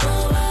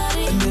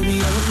 And maybe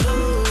I would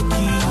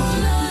low-key.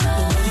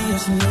 Nobody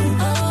has to know.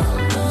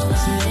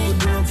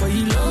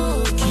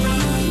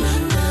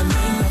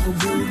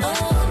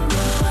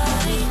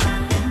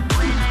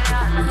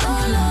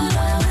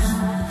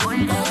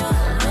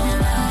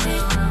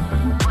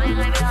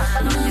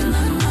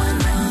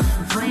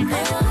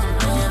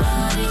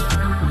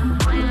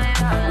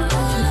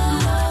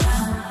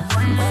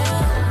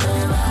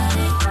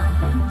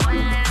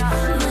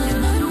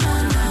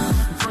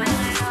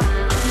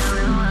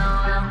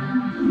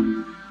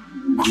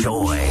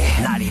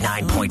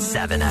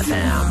 99.7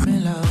 FM. I'm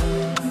in love.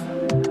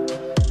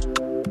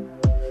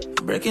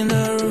 Breaking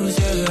the rules,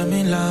 yeah, I'm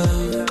in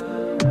love.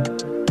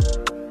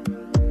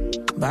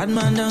 Bad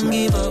man don't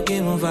give up,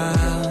 game over.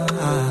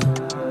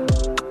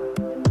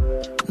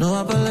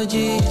 No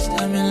apologies,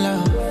 I'm in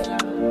love.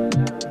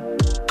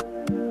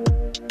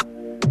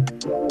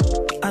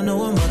 I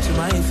know I'm up to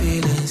my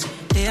feelings.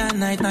 Day and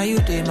night, now you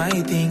day my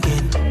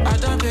thinking. I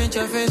don't paint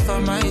your face for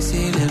my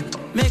ceiling.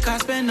 Make I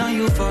spend on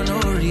you for no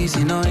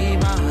reason, or in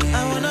my way.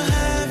 I wanna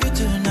have you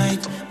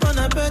tonight.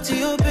 Wanna bet to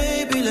you,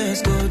 baby,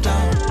 let's go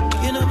down.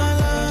 You know my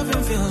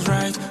loving feels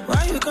right.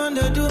 Why you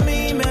gonna do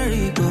me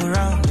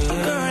merry-go-round?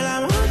 Yeah. Girl,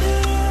 I'm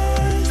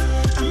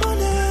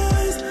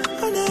honest,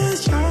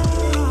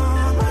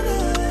 yeah, I'm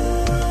honest.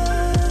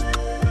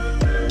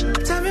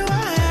 Tell me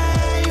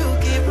why you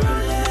keep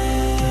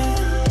running,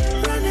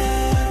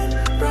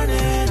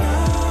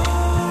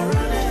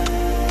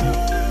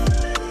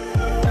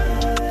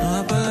 no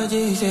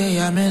apologies,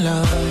 yeah, I'm in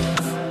love.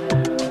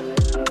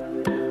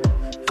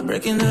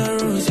 Breaking the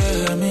rules,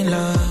 yeah, I'm in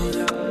love.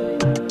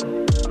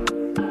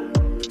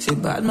 Say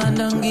bad man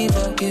don't give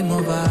up, game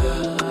over.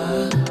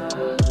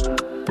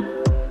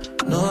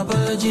 No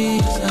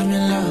apologies, I'm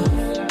in love.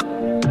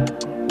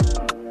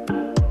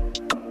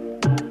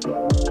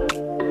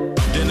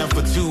 Dinner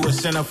for two, a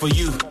center for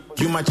you.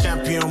 You my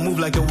champion, move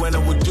like a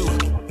winner would do.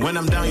 When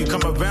I'm down, you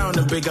come around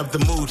and break up the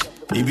mood.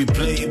 It be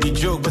play, it be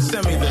joke, but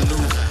send me the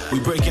news. We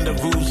breaking the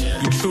rules,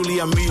 you truly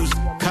amused.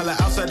 Color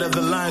outside of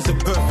the lines, a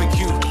perfect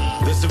hue.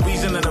 There's a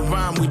reason in the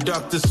rhyme, we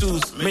Dr.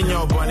 Seuss.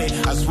 Mignon Bunny,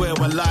 I swear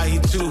I lie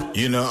too.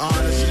 You know,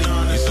 honestly,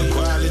 it's a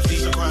quality.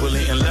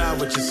 Fully in love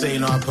with you, say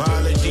no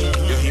apology.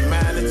 Your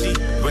humanity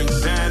brings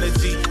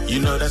sanity. You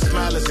know that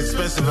smile is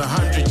expensive,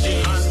 100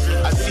 G's.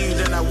 I see you,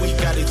 then I weak,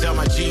 gotta tell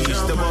my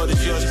G's. The world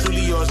is yours,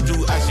 truly yours,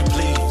 do as you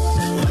please.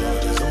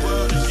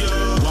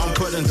 One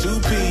put in two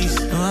piece.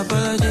 No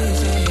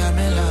apologies, yeah, I'm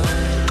in love.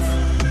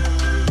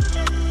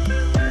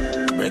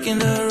 Breaking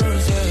the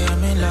rules, yeah,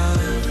 I'm in love.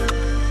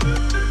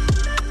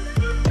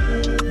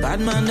 Bad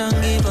man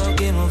don't give up,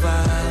 game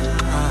over.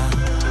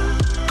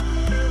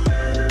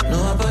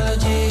 No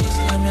apologies,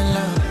 I'm in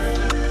love.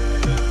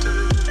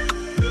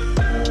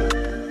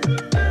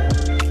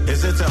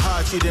 Is it a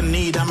heart you didn't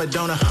need? I'm a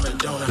donor.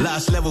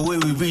 Last level where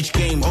we reach,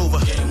 game over.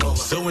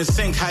 So in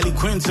sync, Harley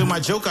Quinn to my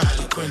Joker.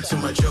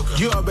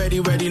 You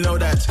already know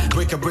that.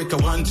 Break a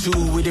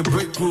 1-2 with the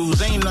brick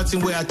rules. Ain't nothing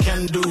where I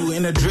can do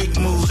in a Drake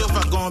mood. So if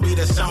I gonna be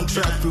the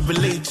soundtrack we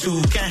relate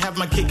to, can't have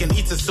my cake and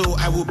eat it, so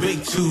I will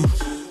bake too.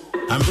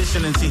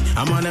 Ambition and T,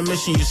 I'm on a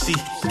mission, you see.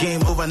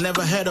 Game over,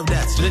 never heard of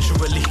that,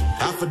 literally.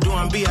 Alpha Do,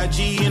 I'm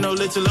B.I.G., you know,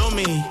 little on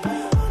me.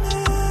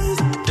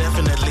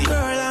 Definitely. Girl,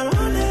 I'm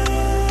honest,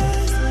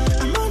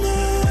 yeah, I'm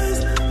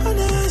honest.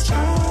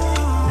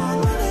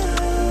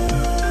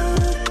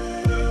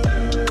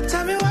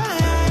 Tell me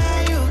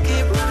why you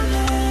keep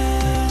running.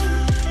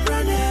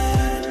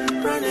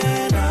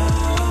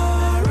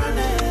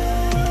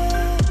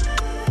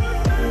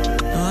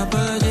 No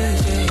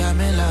apologies, yeah, I'm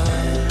in love.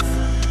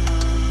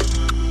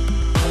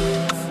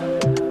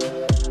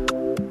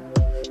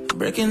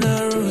 Breaking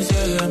the rules,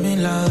 yeah, I'm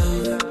in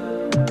love.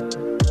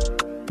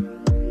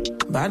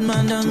 Bad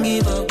man don't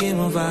give up, game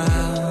over.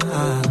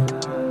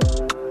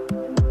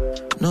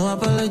 No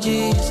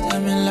apologies,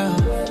 I'm in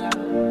love.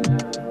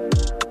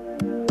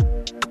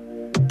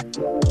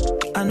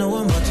 I know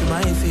I'm up to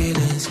my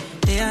feelings.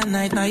 Day and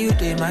night, now you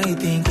day my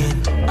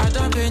thinking. I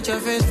don't paint your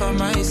face for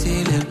my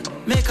ceiling.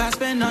 Make I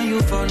spend on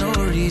you for no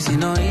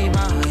reason, or in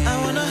my way.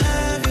 I wanna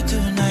have you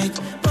tonight.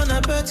 Wanna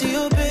bet to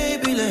you,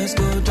 baby, let's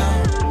go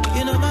down.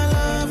 You know my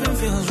loving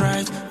feels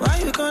right. Why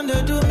you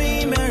gonna do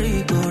me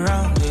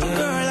merry-go-round? Yeah.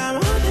 Girl, I'm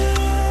honest,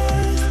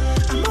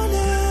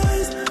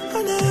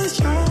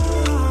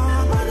 yeah,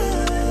 I'm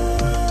honest.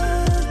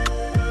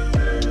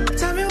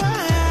 Tell me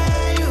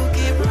why you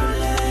keep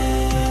running.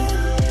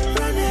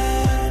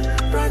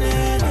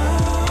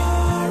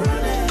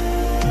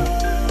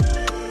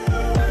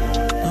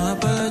 No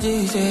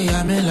apologies, yeah,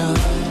 I'm in love.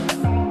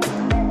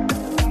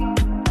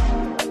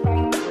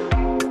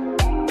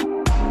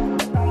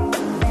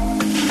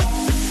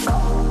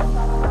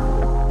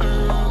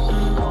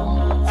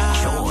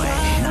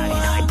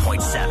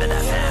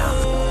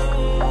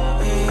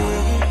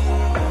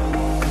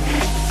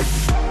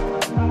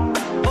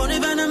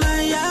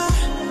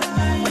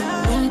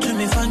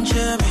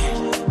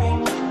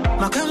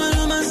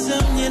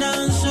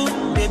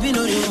 Baby,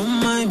 no, you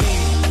won't mind me.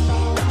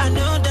 I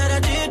know that I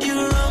did you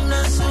wrong.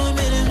 Now, so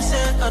made him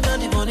say, I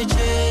don't even want to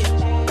change.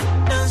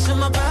 Now, so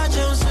my patch,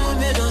 so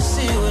me don't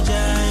see what I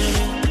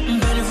am.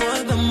 Better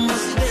for them,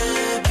 must be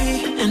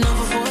and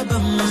over for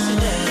them, must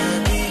be.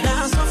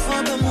 Now, so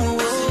for them,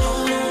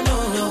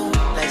 no.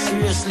 Like,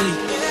 seriously.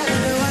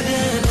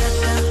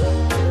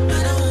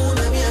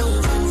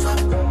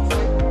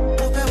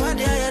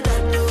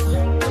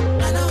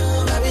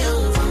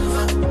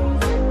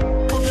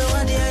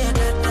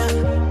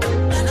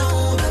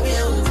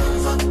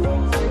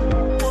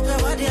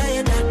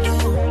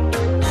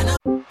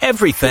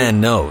 Every fan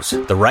knows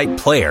the right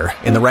player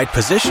in the right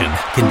position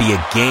can be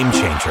a game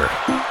changer.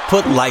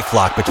 Put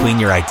LifeLock between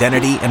your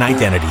identity and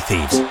identity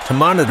thieves to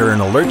monitor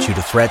and alert you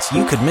to threats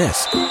you could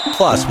miss.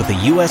 Plus, with a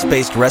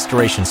U.S.-based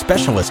restoration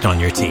specialist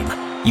on your team,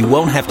 you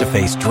won't have to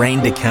face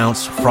drained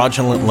accounts,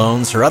 fraudulent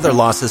loans, or other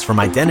losses from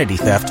identity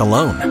theft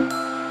alone.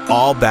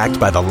 All backed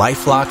by the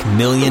LifeLock $1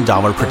 Million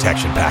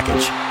Protection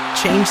Package.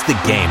 Change the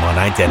game on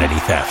identity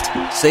theft.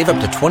 Save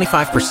up to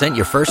 25%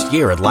 your first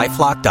year at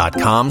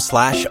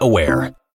LifeLock.com/aware.